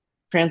be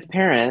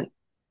transparent.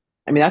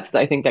 I mean,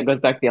 I think that goes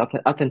back to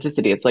the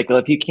authenticity. It's like, well,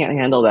 if you can't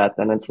handle that,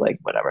 then it's like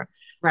whatever.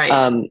 Right.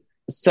 Um,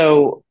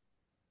 so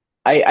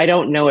I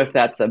don't know if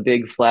that's a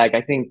big flag.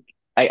 I think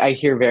I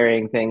hear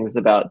varying things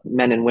about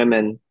men and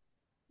women,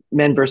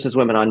 men versus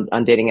women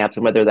on dating apps,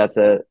 and whether that's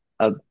a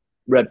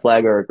red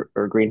flag or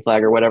green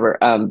flag or whatever.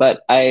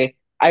 But I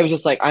was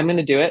just like, I'm going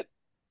to do it,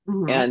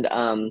 Hmm. and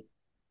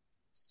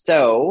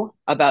so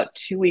about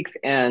 2 weeks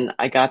in,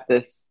 I got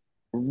this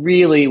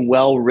really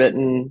well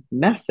written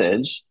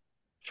message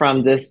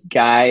from this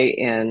guy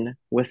in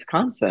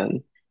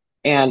Wisconsin.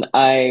 And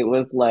I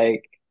was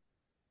like,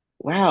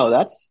 wow,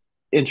 that's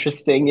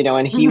interesting,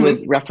 and he Hmm.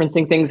 was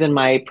referencing things in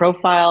my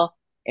profile,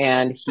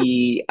 and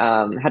he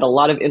had a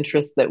lot of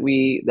interests that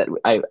we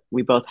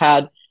both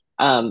had.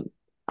 Um,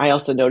 I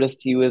also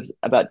noticed he was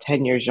about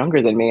 10 years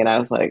younger than me, and I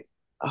was like,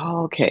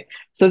 oh, okay.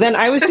 So then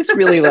I was just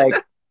really like,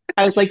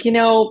 I was like,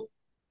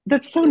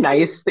 that's so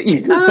nice that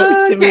you wrote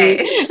to me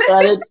Okay.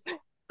 that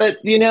but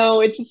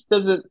it just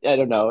doesn't, I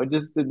don't know, it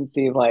just didn't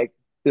seem like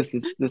this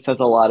has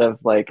a lot of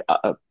like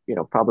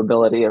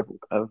probability of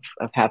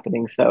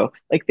happening. So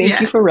like, thank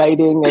you Yeah. for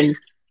writing and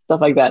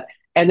stuff like that.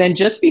 And then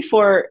just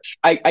before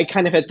I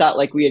kind of had thought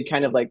like we had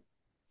kind of like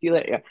see you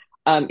later.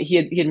 Yeah.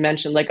 He had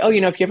mentioned like, oh,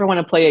 if you ever want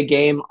to play a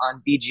game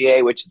on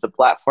BGA, which is a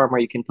platform where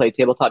you can play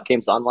tabletop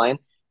games online,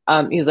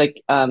 he's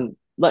like,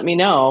 let me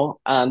know.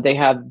 They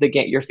have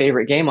your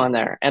favorite game on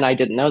there, and I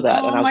didn't know that,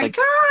 and Oh I was my like,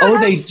 God, oh,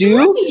 how they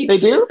do, they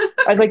sweet. do.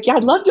 I was like, yeah,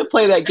 I'd love to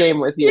play that game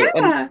with you,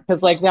 and Yeah.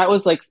 because like that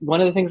was like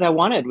one of the things I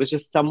wanted was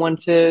just someone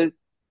to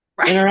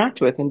Right. interact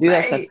with and do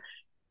that stuff. Right.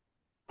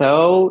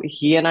 So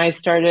he and I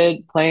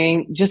started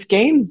playing just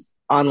games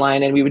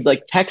online, and we would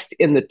like text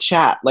in the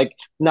chat, like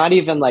not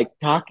even like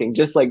talking,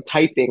 just like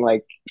typing,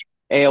 like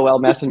AOL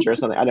Messenger or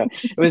something. I don't know.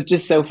 It was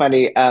just so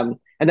funny. And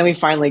then we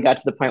finally got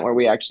to the point where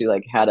we actually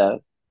like had a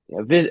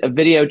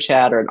video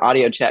chat or an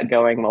audio chat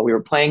going while we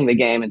were playing the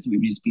game, and so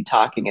we'd just be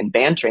talking and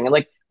bantering, and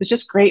like it was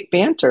just great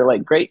banter,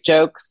 like great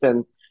jokes,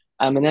 and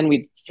then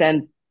we'd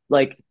send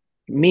like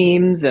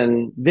memes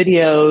and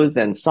videos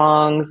and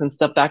songs and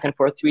stuff back and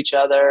forth to each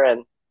other,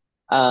 and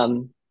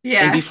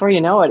Yeah. before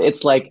you know it,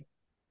 it's like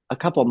a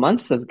couple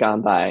months has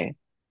gone by,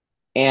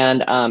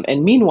 and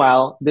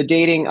meanwhile, the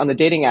dating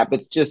app,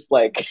 it's just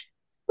like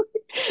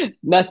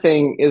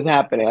nothing is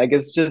happening. Like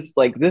it's just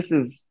like this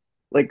is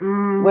like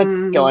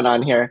what's Mm. going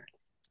on here,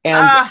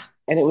 and Ah.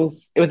 and it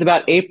was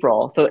about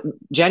April. So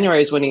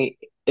January is when he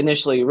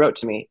initially wrote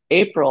to me.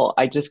 April,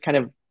 I just kind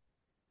of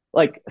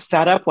like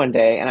sat up one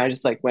day and I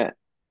just like went,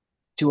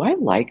 "Do I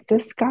like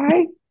this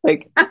guy?"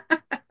 Like,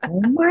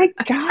 oh my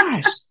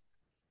gosh.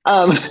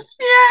 Um,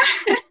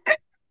 Yeah.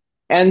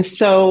 and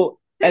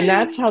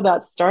that's how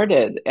that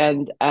started,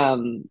 and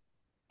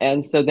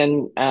so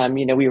then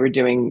we were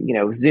doing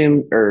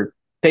Zoom or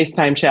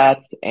FaceTime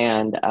chats,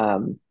 and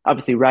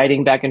obviously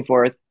writing back and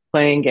forth,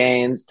 playing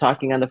games,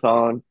 talking on the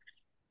phone,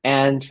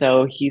 and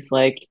so he's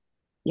like,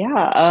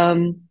 yeah,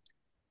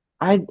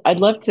 I'd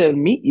love to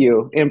meet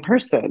you in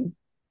person,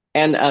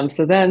 and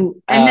so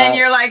then And then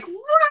you're like, wow,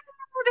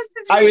 this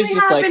is I was really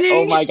just like, oh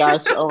happening. my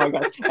gosh, oh my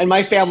gosh, and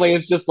my family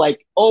is just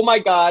like, oh my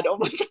god, oh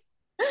my god,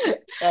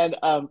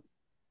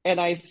 and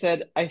I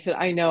said,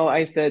 I know,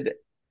 I said,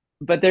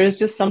 but there's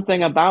just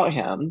something about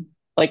him,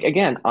 like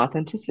again,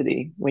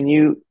 authenticity.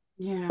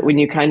 Yeah. When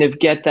you kind of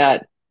get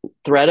that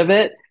thread of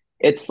it,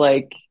 it's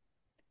like,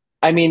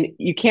 I mean,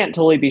 you can't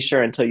totally be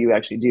sure until you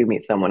actually do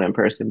meet someone in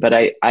person. But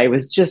I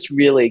was just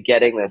really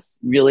getting this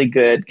really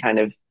good kind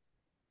of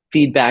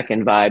feedback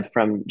and vibe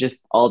from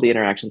just all the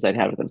interactions I'd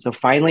had with him. So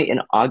finally,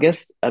 in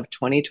August of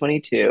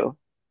 2022,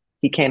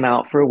 he came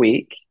out for a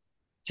week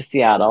to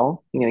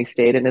Seattle. He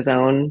stayed in his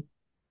own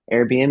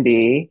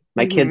Airbnb.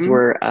 My kids Hmm.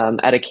 were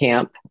at a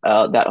camp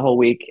that whole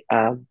week.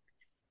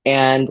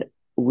 And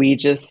we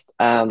just,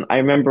 I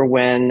remember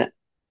when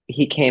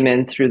he came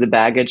in through the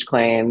baggage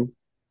claim,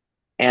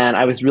 and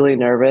I was really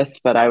nervous,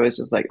 but I was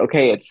just like,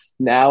 okay, it's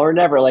now or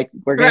never. Like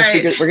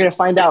Right. we're gonna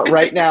find out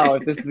right now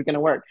if this is gonna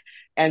work.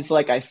 And so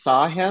like I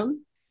saw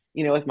him,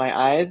 with my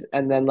eyes,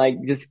 and then like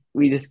just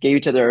we just gave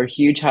each other a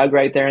huge hug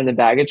right there in the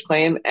baggage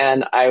claim,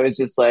 and I was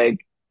just like,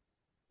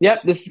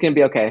 yep, this is gonna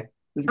be okay.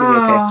 This is gonna be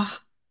okay. Oh,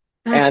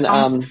 that's And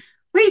awesome.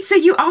 Wait, so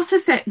you also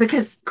said,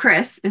 because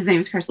Chris, his name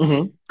is Chris.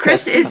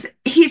 Chris Chris,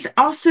 he's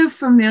also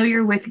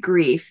familiar with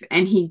grief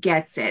and he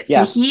gets it. So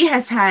yes, he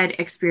has had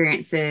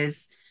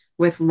experiences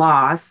with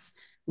loss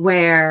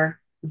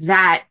where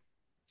that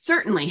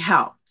certainly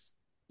helped,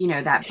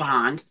 that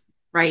bond,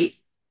 right?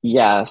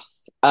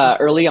 yes.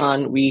 Early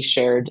on, we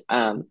shared.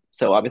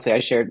 So obviously, I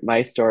shared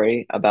my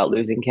story about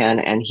losing Ken,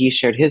 and he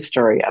shared his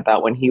story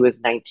about when he was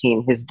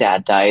 19, his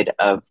dad died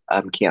of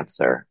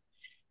cancer,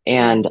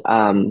 and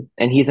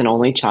he's an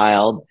only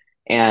child,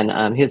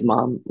 and his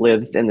mom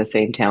lives in the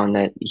same town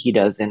that he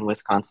does in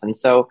Wisconsin.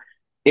 So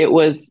it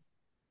was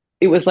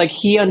it was like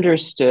he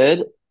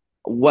understood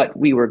what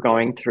we were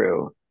going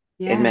through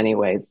in Yeah. many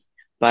ways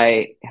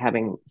by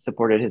having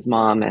supported his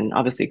mom and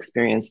obviously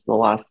experienced the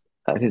loss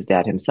of his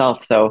dad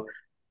himself. So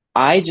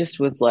I just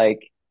was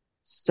like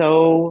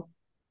so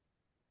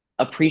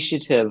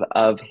appreciative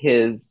of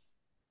his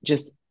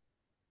just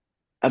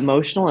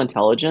emotional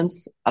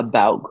intelligence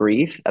about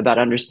grief, about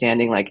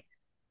understanding like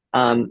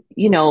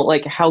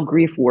how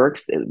grief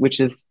works, which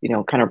is,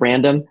 kind of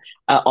random.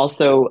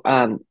 Also,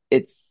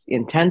 it's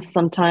intense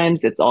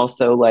sometimes. It's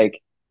also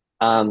like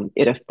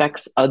it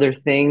affects other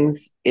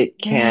things. Yeah.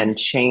 It can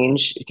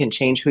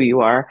change who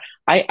you are.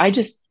 I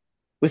just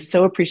was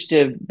so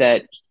appreciative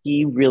that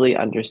he really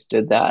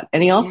understood that.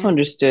 And he also Yeah.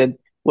 understood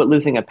what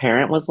losing a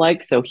parent was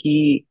like. So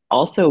he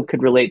also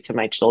could relate to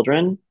my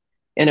children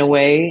in a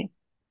way.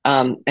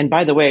 And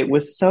by the way,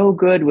 was so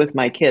good with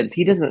my kids.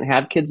 He doesn't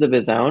have kids of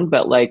his own,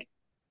 but like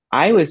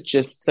I was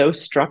just so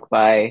struck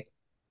by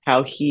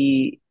how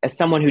he, as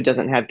someone who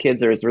doesn't have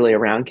kids or is really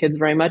around kids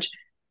very much,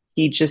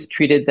 he just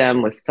treated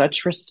them with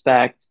such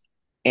respect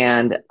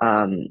and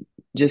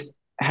just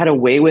had a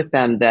way with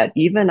them that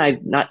even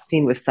I've not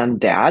seen with some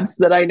dads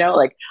that I know.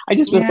 Like I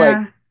just was like,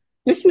 Yeah.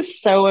 this is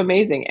so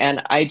amazing,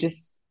 and I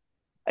just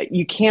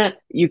you can't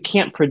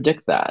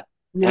predict that.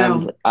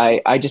 And No,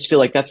 I just feel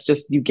like that's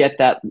just you get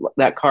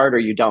that card or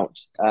you don't.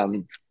 I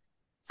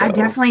So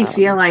definitely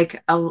feel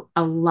like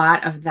a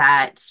lot of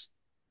that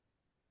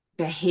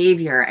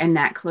behavior and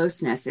that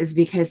closeness is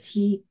because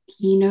he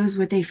knows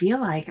what they feel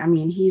like. I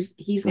mean,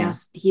 yeah,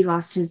 he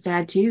lost his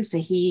dad too, so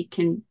he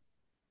can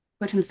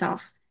put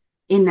himself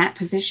in that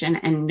position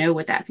and know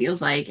what that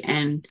feels like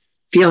and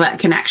feel that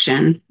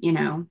connection,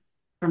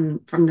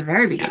 from the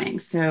very beginning.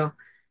 yes. So,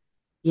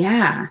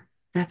 yeah,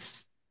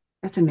 that's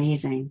that's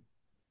amazing.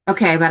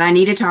 Okay, but I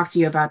need to talk to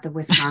you about the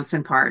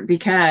Wisconsin part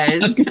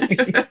because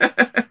Okay.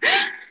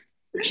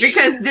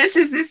 because this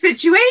is the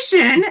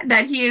situation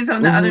that he is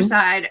on the other Hmm.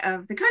 side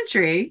of the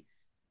country.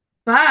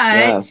 But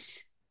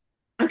Yes,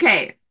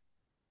 okay,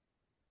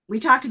 we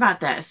talked about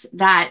this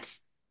that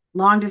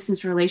long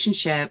distance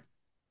relationship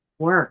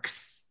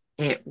works.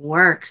 It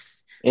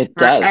works it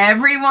for does.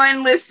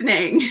 everyone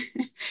listening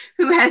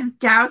who has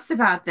doubts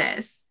about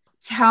this.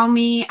 Tell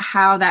me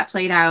how that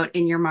played out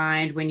in your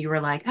mind when you were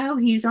like, "Oh,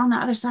 he's on the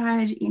other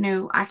side.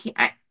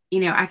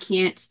 I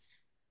can't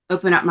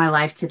open up my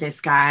life to this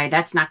guy.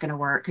 That's not going to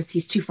work because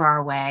he's too far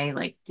away."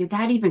 Like, did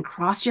that even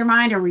cross your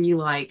mind, or were you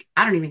like,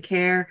 "I don't even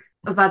care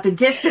about the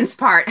distance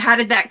part"? How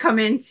did that come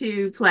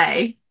into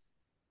play?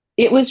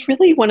 It was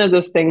really one of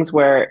those things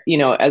where,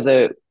 as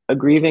a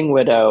grieving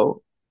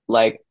widow,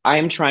 like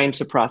I'm trying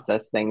to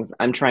process things.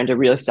 I'm trying to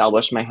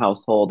reestablish my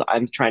household.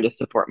 I'm trying to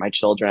support my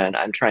children.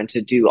 I'm trying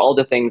to do all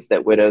the things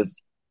that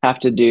widows have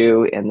to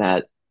do in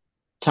that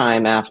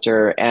time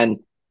after. And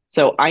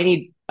so I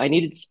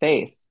needed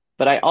space,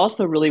 but I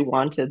also really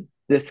wanted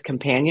this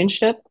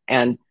companionship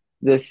and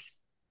this,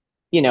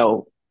 you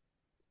know,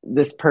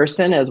 this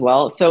person as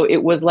well. So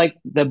it was like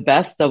the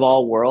best of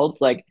all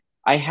worlds. Like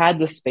I had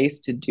the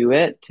space to do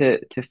it, to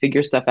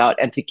figure stuff out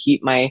and to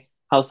keep my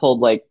household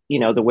like,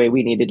 the way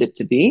we needed it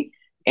to be.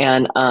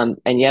 And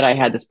yet I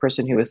had this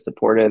person who was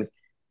supportive.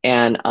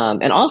 And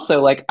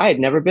also like I had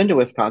never been to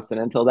Wisconsin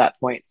until that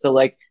point. So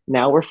like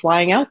now we're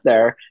flying out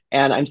there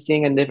and I'm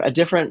seeing a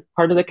different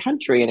part of the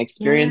country and Yeah.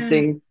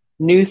 experiencing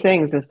new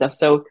things and stuff.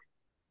 So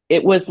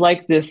it was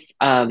like this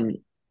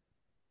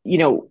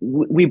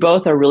we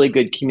both are really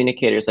good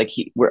communicators. Like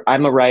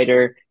I'm a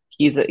writer,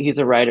 he's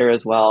a writer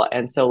as well,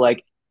 and so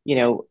like you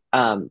know,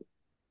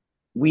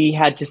 we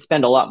had to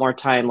spend a lot more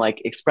time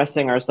like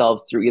expressing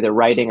ourselves through either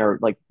writing or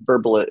like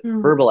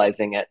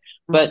verbalizing it.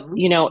 But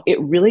Mm-hmm. it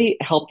really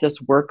helped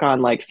us work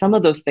on like some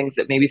of those things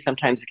that maybe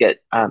sometimes get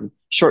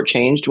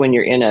shortchanged when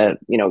you're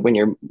when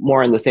you're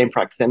more in the same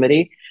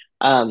proximity.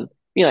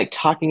 Like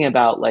talking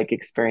about like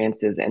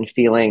experiences and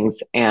feelings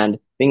and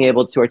being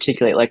able to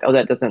articulate like, oh,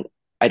 that doesn't,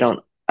 I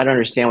don't, I don't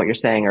understand what you're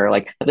saying, or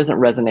like that doesn't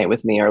resonate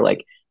with me, or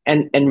like,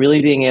 and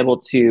really being able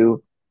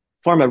to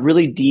form a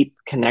really deep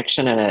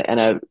connection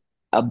and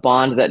a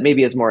bond that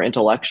maybe is more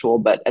intellectual,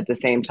 but at the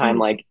same time,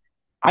 like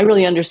I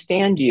really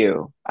understand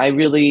you. I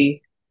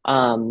really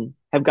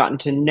have gotten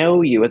to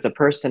know you as a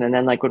person. And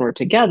then like when we're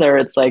together,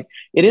 it's like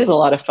it is a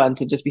lot of fun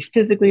to just be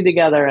physically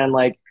together and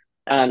like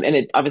and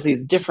it obviously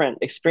is different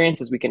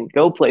experiences. We can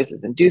go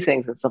places and do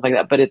things and stuff like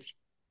that. But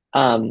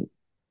um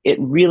it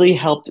really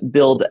helped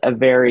build a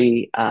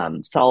very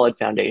solid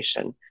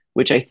foundation,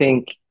 which I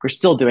think we're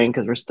still doing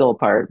because we're still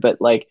apart.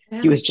 But like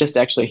he Yeah. was just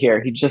actually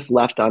here. He just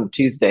left on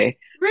Tuesday.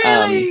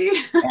 Um,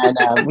 Really?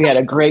 and we had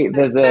a great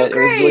That's so visit. It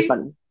was really great.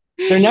 fun.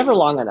 They're never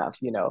long enough,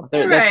 you know.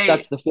 That's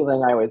Right. the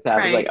feeling I always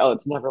have is like, Right. oh,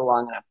 it's never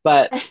long enough.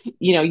 But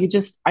you know,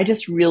 I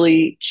just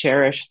really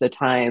cherish the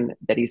time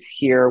that he's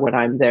here when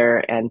I'm there,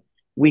 and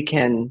we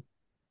can,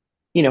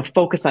 you know,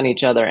 focus on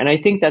each other. And I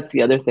think that's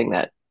the other thing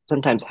that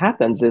sometimes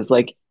happens is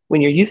like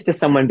when you're used to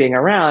someone being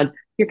around,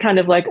 you're kind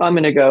of like, oh, I'm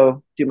going to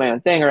go do my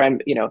own thing, or I'm,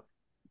 you know,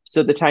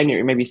 so the time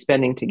you're maybe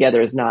spending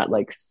together is not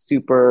like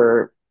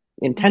super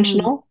Mm-hmm.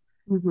 intentional.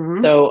 Mm-hmm.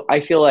 So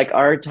I feel like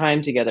our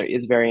time together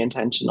is very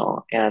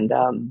intentional,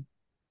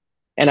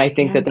 and I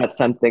think Yeah. that that's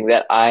something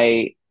that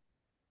I,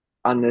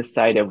 on this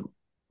side of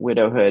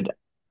widowhood,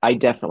 I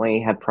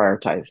definitely have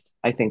prioritized.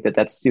 I think that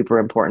that's super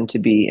important to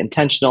be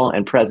intentional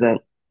and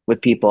present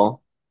with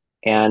people,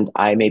 and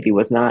I maybe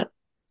was not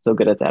so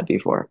good at that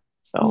before.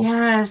 So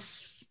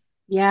Yes.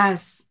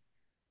 Yes.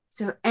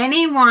 So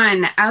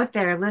anyone out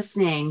there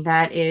listening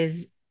that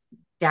is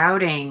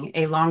doubting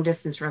a long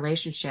distance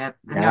relationship,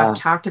 I know I've yeah,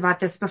 talked about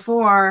this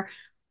before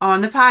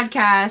on the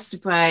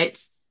podcast,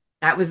 but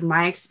that was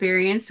my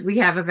experience. We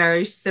have a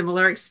very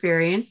similar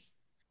experience,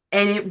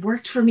 and it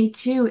worked for me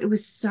too. It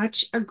was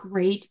such a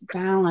great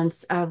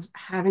balance of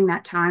having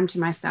that time to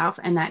myself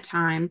and that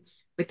time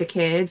with the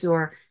kids,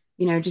 or,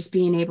 just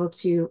being able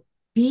to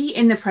be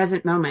in the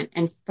present moment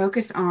and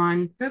focus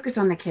on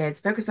the kids,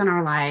 focus on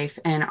our life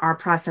and our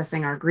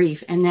processing our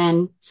grief, and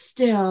then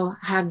still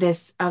have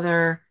this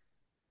other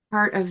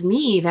part of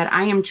me that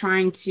I am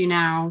trying to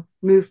now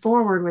move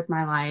forward with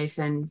my life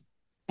and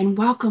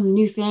welcome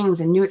new things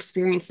and new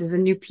experiences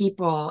and new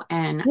people.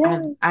 And yeah,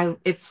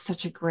 it's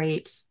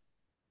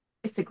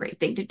a great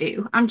thing to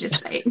do. I'm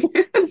just saying.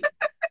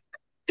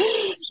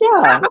 yeah.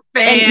 I'm a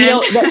And you fan.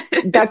 know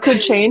that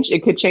could change.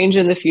 It could change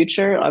in the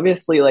future.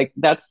 Obviously, like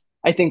that's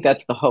I think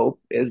that's the hope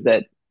is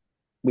that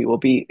we will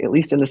be at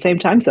least in the same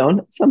time zone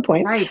at some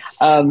point. Right.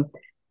 Um,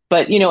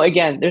 but you know,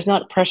 again, there's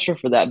not pressure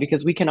for that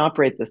because we can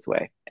operate this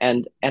way,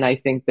 and I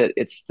think that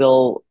it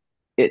still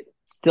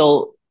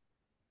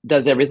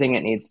does everything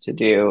it needs to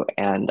do.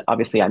 And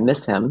obviously, I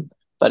miss him,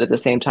 but at the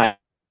same time,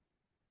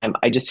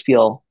 I just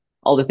feel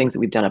all the things that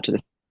we've done up to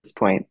this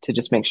point to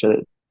just make sure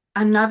that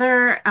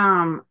Another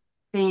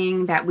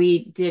thing that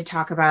we did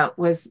talk about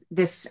was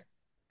this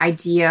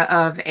idea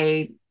of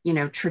a,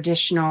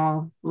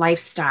 traditional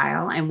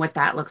lifestyle and what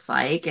that looks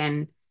like.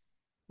 And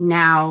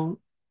now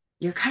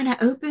you're kind of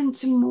open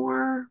to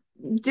more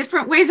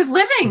different ways of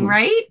living, mhm,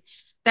 right?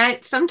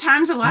 That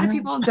sometimes a lot of yeah,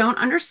 people don't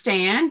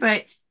understand,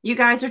 but you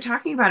guys are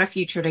talking about a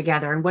future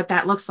together and what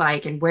that looks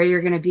like and where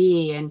you're going to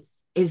be, and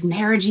is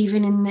marriage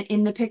even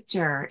in the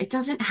picture? It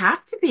doesn't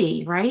have to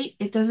be, right?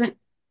 It doesn't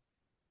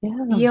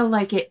yeah. feel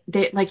like it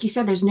that, like you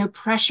said, there's no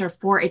pressure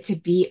for it to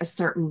be a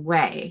certain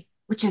way,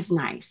 which is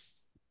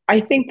nice. I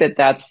think that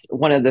that's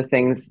one of the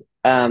things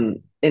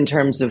in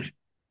terms of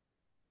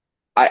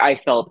I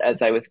felt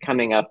as I was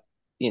coming up,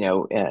 you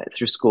know,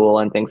 through school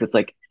and things. It's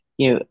like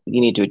you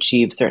need to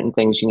achieve certain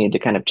things. You need to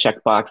kind of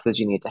check boxes.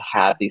 You need to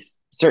have these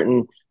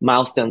certain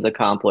milestones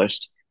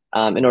accomplished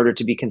in order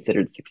to be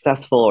considered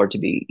successful or to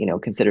be, you know,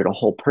 considered a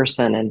whole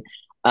person.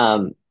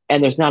 And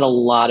there's not a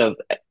lot of,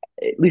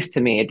 at least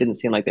to me, it didn't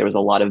seem like there was a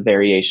lot of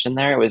variation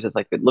there. It was just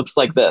like it looks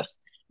like this,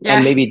 and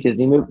Yeah. maybe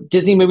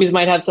Disney movies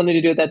might have something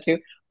to do with that too.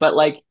 But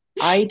like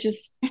I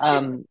just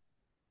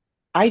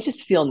I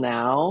just feel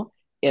now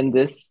in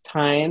this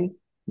time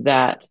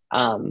that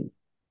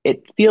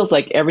it feels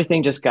like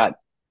everything just got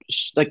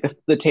like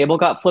the table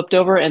got flipped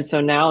over. And so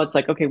now it's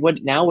like, okay, what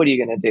are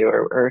you going to do?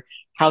 Or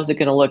how's it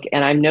going to look?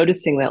 And I'm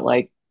noticing that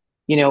like,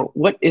 you know,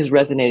 what is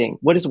resonating,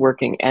 what is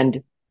working.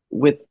 And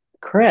with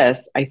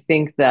Chris, I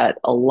think that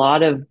a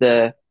lot of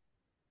the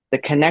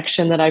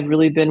connection that I've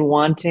really been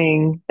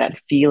wanting, that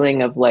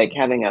feeling of like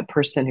having a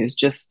person who's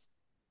just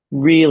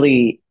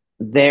really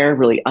there,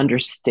 really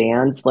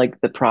understands like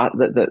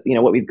the you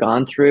know what we've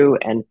gone through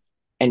and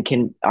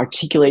can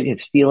articulate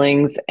his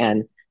feelings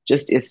and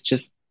just is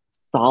just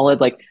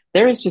solid. Like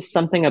there is just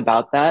something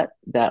about that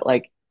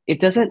like it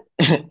doesn't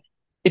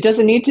it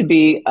doesn't need to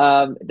be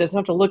it doesn't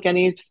have to look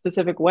any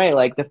specific way.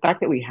 Like the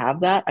fact that we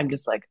have that, I'm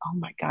just like, oh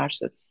my gosh,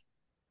 that's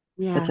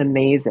Yeah.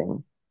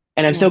 amazing.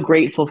 And I'm so Yeah.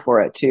 grateful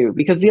for it too.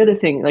 Because the other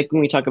thing, like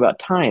when we talk about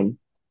time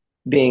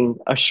being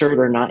assured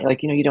or not,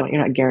 like, you know,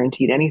 you're not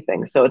guaranteed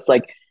anything. So it's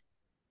like,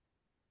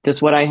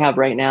 does what I have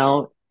right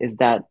now, is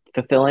that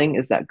fulfilling?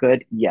 Is that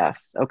good?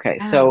 Yes. Okay.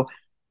 Yeah. So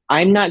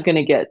I'm not going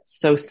to get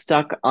so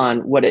stuck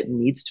on what it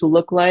needs to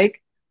look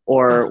like Yeah.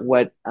 or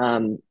what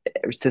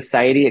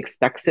society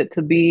expects it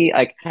to be.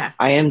 Like, Yeah.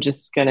 I am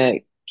just going to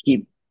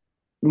keep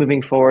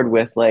moving forward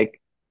with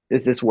like,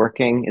 is this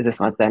working? Is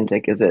this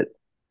authentic?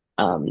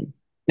 Um,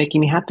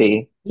 making me happy.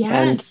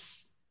 And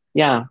Yes.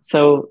 yeah,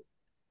 so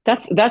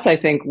that's I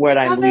think what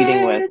I'm Love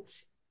leading with. it.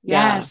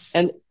 Yeah. Yes.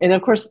 And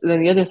of course, then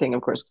the other thing,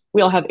 of course,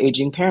 we all have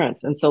aging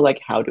parents. And so like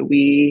how do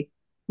we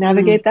Mm.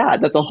 navigate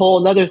that? That's a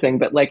whole other thing.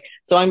 But like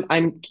so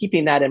I'm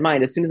keeping that in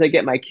mind. As soon as I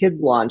get my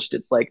kids launched,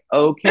 it's like,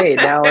 okay,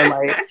 now am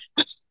I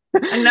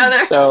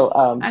Another so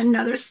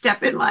another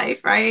step in life,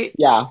 right?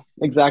 yeah, Oh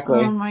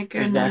exactly. my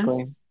Exactly.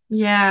 goodness.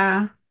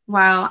 Yeah.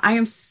 Well, I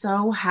am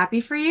so happy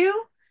for you.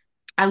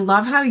 I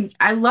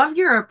love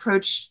your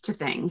approach to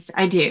things.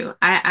 I do.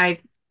 I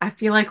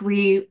feel like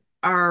we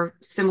are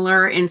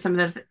similar in some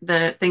of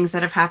the things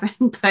that have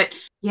happened, but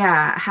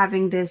yeah,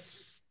 having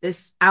this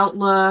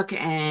outlook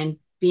and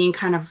being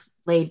kind of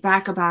laid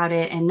back about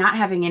it and not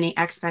having any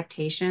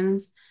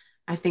expectations,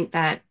 I think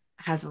that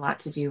has a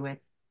lot to do with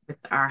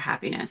our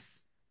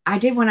happiness. I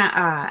did want to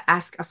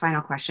ask a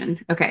final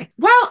question. Okay.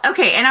 Well,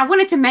 okay. And I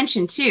wanted to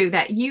mention too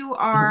that you Mhm.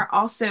 are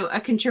also a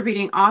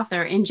contributing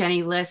author in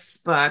Jenny List's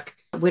book,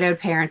 Widowed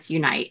Parents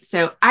Unite.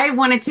 So I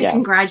wanted to Yeah.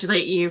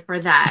 congratulate you for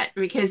that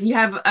because you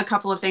have a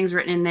couple of things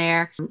written in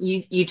there.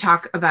 You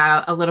talk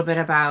about a little bit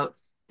about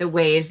the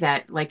ways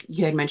that, like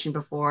you had mentioned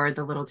before,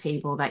 the little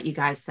table that you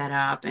guys set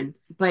up, and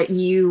but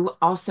you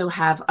also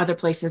have other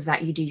places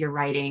that you do your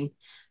writing.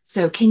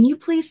 So can you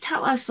please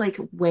tell us like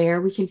where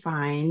we can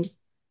find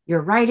your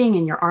writing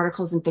and your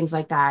articles and things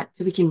like that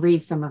so we can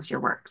read some of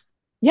your works?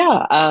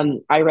 Yeah,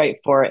 I write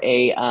for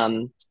a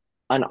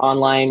an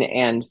online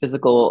and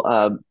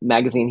physical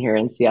magazine here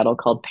in Seattle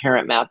called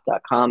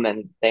parentmap.com,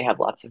 and they have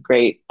lots of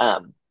great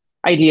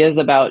ideas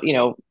about,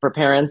 for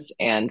parents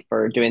and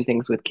for doing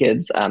things with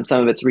kids.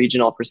 Some of it's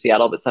regional for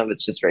Seattle, but some of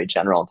it's just very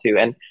general too.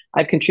 And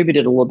I've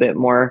contributed a little bit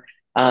more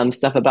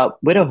stuff about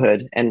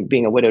widowhood and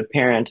being a widowed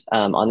parent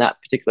on that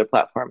particular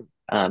platform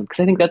because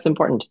I think that's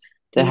important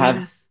to have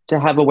Yes. to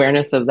have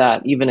awareness of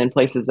that, even in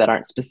places that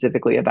aren't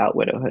specifically about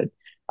widowhood.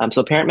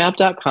 So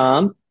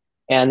parentmap.com.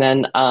 And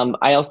then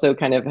I also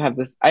kind of have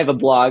I have a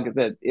blog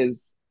that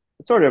is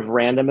sort of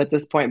random at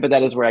this point, but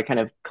that is where I kind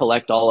of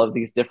collect all of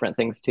these different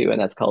things too.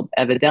 And that's called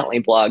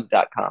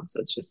evidentlyblog.com. So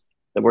it's just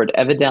the word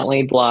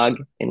evidently blog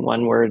in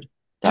one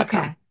word.com.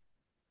 Okay.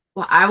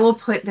 Well, I will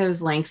put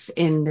those links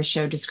in the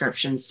show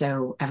description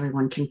so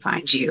everyone can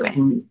find you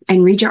and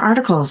read your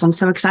articles. I'm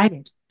so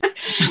excited.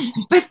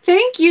 But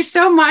thank you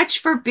so much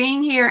for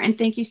being here and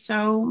thank you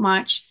so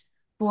much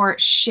for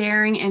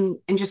sharing and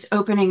just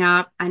opening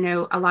up. I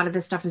know a lot of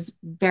this stuff is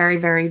very,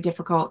 very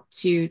difficult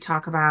to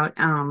talk about.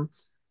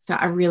 So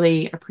I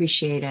really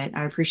appreciate it.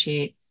 I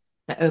appreciate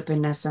the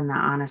openness and the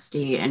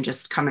honesty and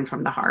just coming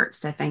from the heart.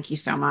 So thank you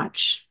so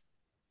much.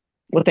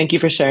 Well, thank you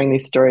for sharing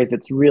these stories.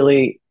 It's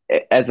really,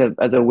 as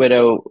a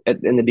widow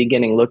in the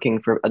beginning,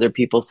 looking for other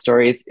people's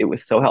stories, it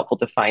was so helpful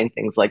to find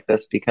things like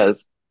this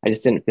because I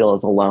just didn't feel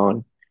as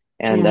alone.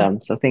 And Yeah.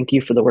 so thank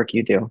you for the work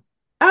you do.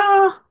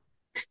 Oh,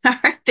 all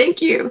right.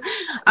 Thank you.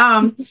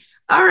 Um,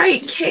 all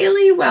right,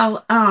 Kaylee.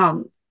 Well,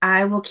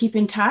 I will keep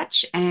in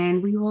touch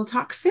and we will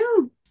talk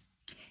soon.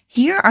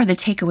 Here are the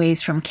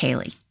takeaways from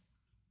Kaylee.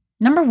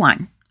 Number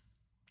 1,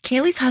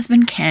 Kaylee's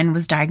husband Ken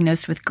was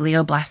diagnosed with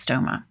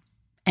glioblastoma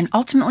and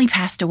ultimately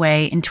passed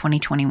away in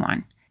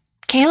 2021.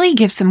 Kaylee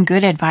gives some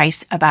good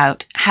advice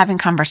about having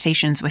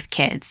conversations with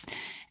kids.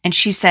 And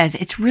she says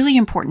it's really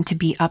important to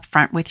be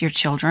upfront with your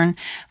children,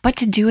 but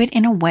to do it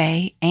in a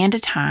way and a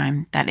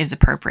time that is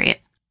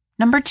appropriate.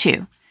 Number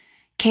 2,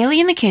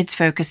 Kaylee and the kids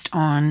focused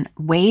on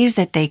ways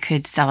that they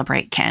could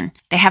celebrate Ken.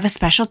 They have a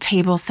special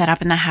table set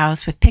up in the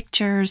house with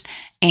pictures,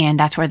 and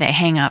that's where they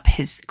hang up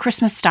his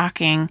Christmas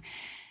stocking.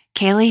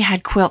 Kaylee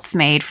had quilts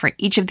made for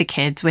each of the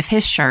kids with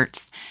his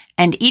shirts,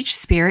 and each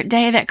spirit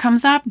day that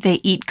comes up, they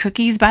eat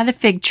cookies by the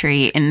fig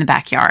tree in the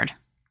backyard.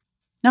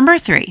 Number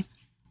 3,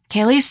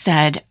 Kaylee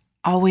said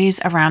always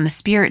around the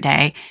spirit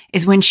day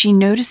is when she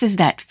notices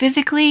that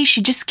physically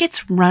she just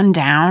gets run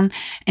down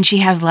and she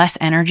has less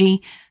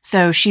energy,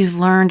 so she's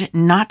learned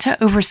not to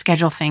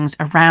overschedule things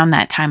around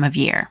that time of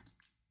year.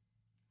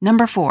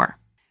 Number 4,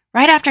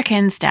 right after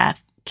Ken's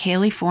death,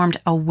 Kaylee formed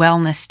a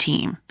wellness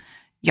team.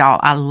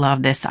 Y'all, I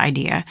love this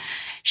idea.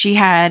 She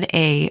had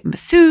a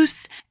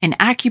masseuse, an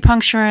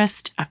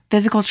acupuncturist, a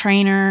physical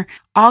trainer,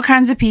 all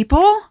kinds of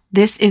people.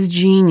 This is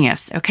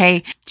genius,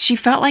 okay? She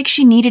felt like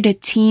she needed a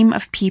team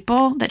of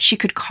people that she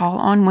could call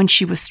on when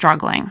she was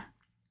struggling.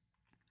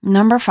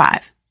 Number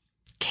 5,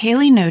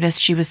 Kaylee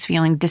noticed she was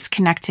feeling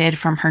disconnected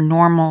from her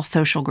normal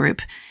social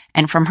group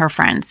and from her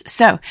friends.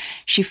 So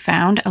she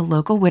found a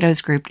local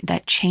widows group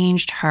that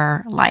changed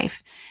her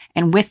life.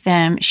 And with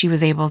them, she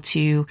was able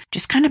to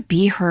just kind of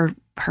be her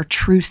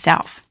true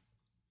self.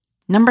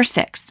 Number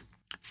 6,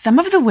 some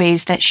of the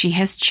ways that she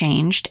has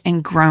changed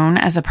and grown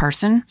as a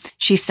person.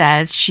 She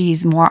says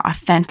she's more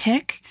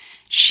authentic.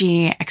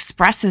 She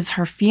expresses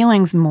her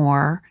feelings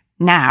more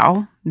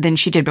now than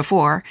she did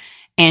before.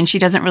 And she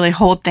doesn't really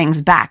hold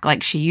things back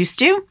like she used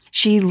to.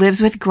 She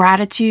lives with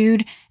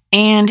gratitude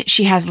and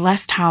she has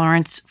less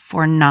tolerance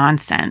for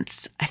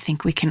nonsense. I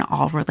think we can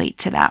all relate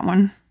to that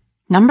one.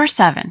 Number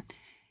 7,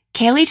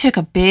 Kaylee took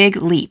a big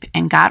leap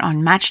and got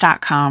on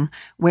Match.com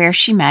where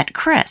she met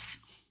Chris.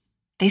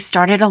 They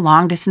started a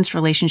long-distance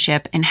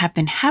relationship and have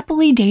been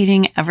happily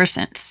dating ever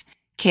since.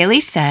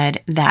 Kaylee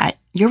said that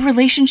your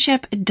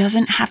relationship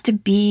doesn't have to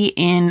be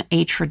in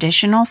a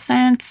traditional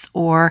sense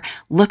or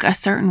look a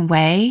certain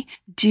way.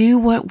 Do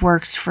what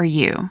works for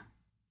you.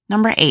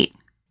 Number 8,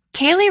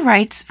 Kaylee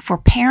writes for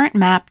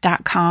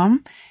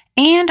parentmap.com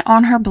and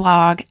on her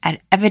blog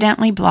at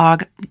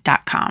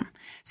evidentlyblog.com.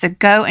 So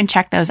go and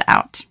check those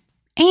out.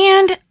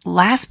 And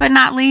last but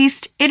not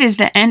least, it is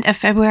the end of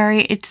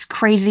February. It's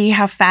crazy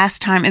how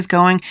fast time is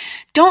going.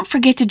 Don't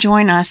forget to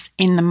join us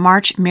in the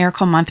March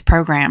Miracle Month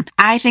program.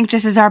 I think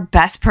this is our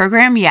best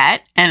program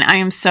yet, and I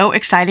am so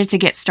excited to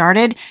get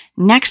started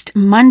next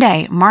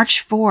Monday,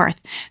 March 4th.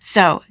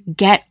 So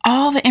get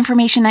all the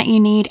information that you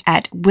need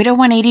at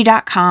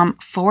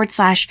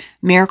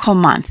widow180.com/miracle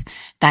month.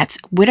 That's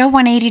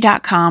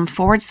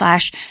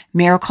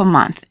widow180.com/miracle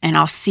month. And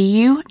I'll see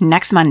you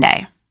next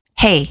Monday.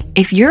 Hey,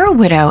 if you're a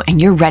widow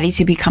and you're ready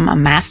to become a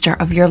master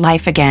of your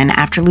life again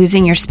after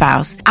losing your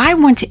spouse, I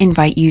want to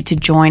invite you to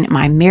join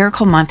my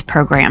Miracle Month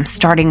program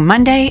starting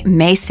Monday,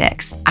 May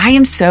 6th. I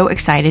am so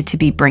excited to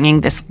be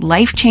bringing this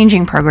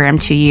life-changing program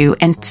to you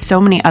and so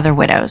many other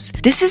widows.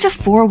 This is a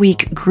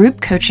 4-week group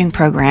coaching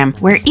program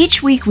where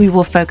each week we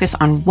will focus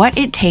on what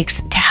it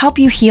takes to help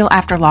you heal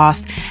after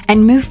loss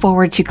and move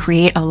forward to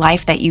create a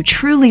life that you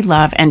truly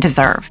love and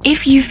deserve.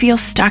 If you feel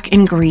stuck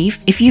in grief,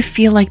 if you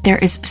feel like there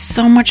is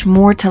so much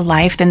more to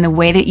life than the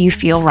way that you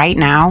feel right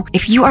now,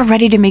 if you are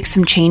ready to make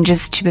some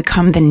changes to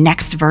become the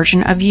next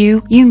version of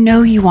you, you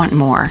know you want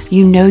more.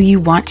 You know you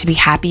want to be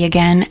happy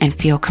again and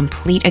feel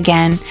complete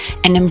again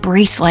and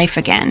embrace life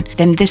again,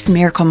 then this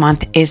Miracle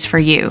Month is for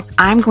you.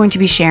 I'm going to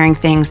be sharing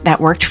things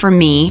that worked for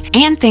me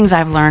and things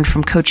I've learned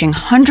from coaching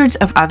hundreds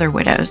of other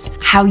widows,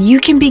 how you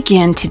can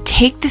begin to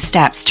take the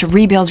steps to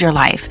rebuild your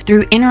life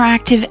through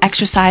interactive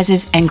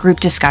exercises and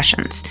group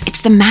discussions. It's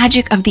the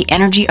magic of the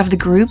energy of the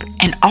group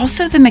and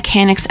also the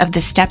mechanics of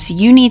the steps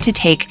you need to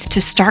take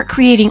to start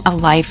creating a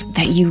life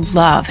that you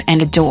love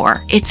and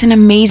adore. It's an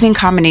amazing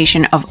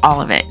combination of all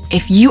of it.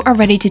 If you are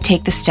ready to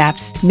take the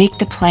steps, make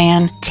the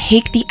plan,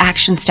 take the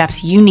action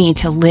steps you need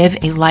to live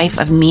a life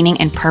of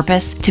meaning and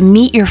purpose to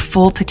meet your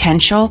full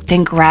potential,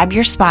 then grab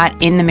your spot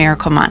in the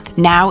Miracle Month.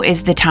 Now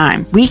is the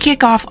time. We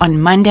kick off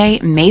on Monday,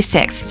 May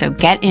 6th, so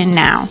get in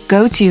now.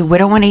 Go to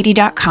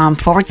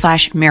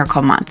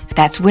widow180.com/miracle month.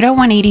 That's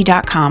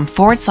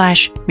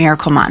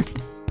widow180.com/miracle month.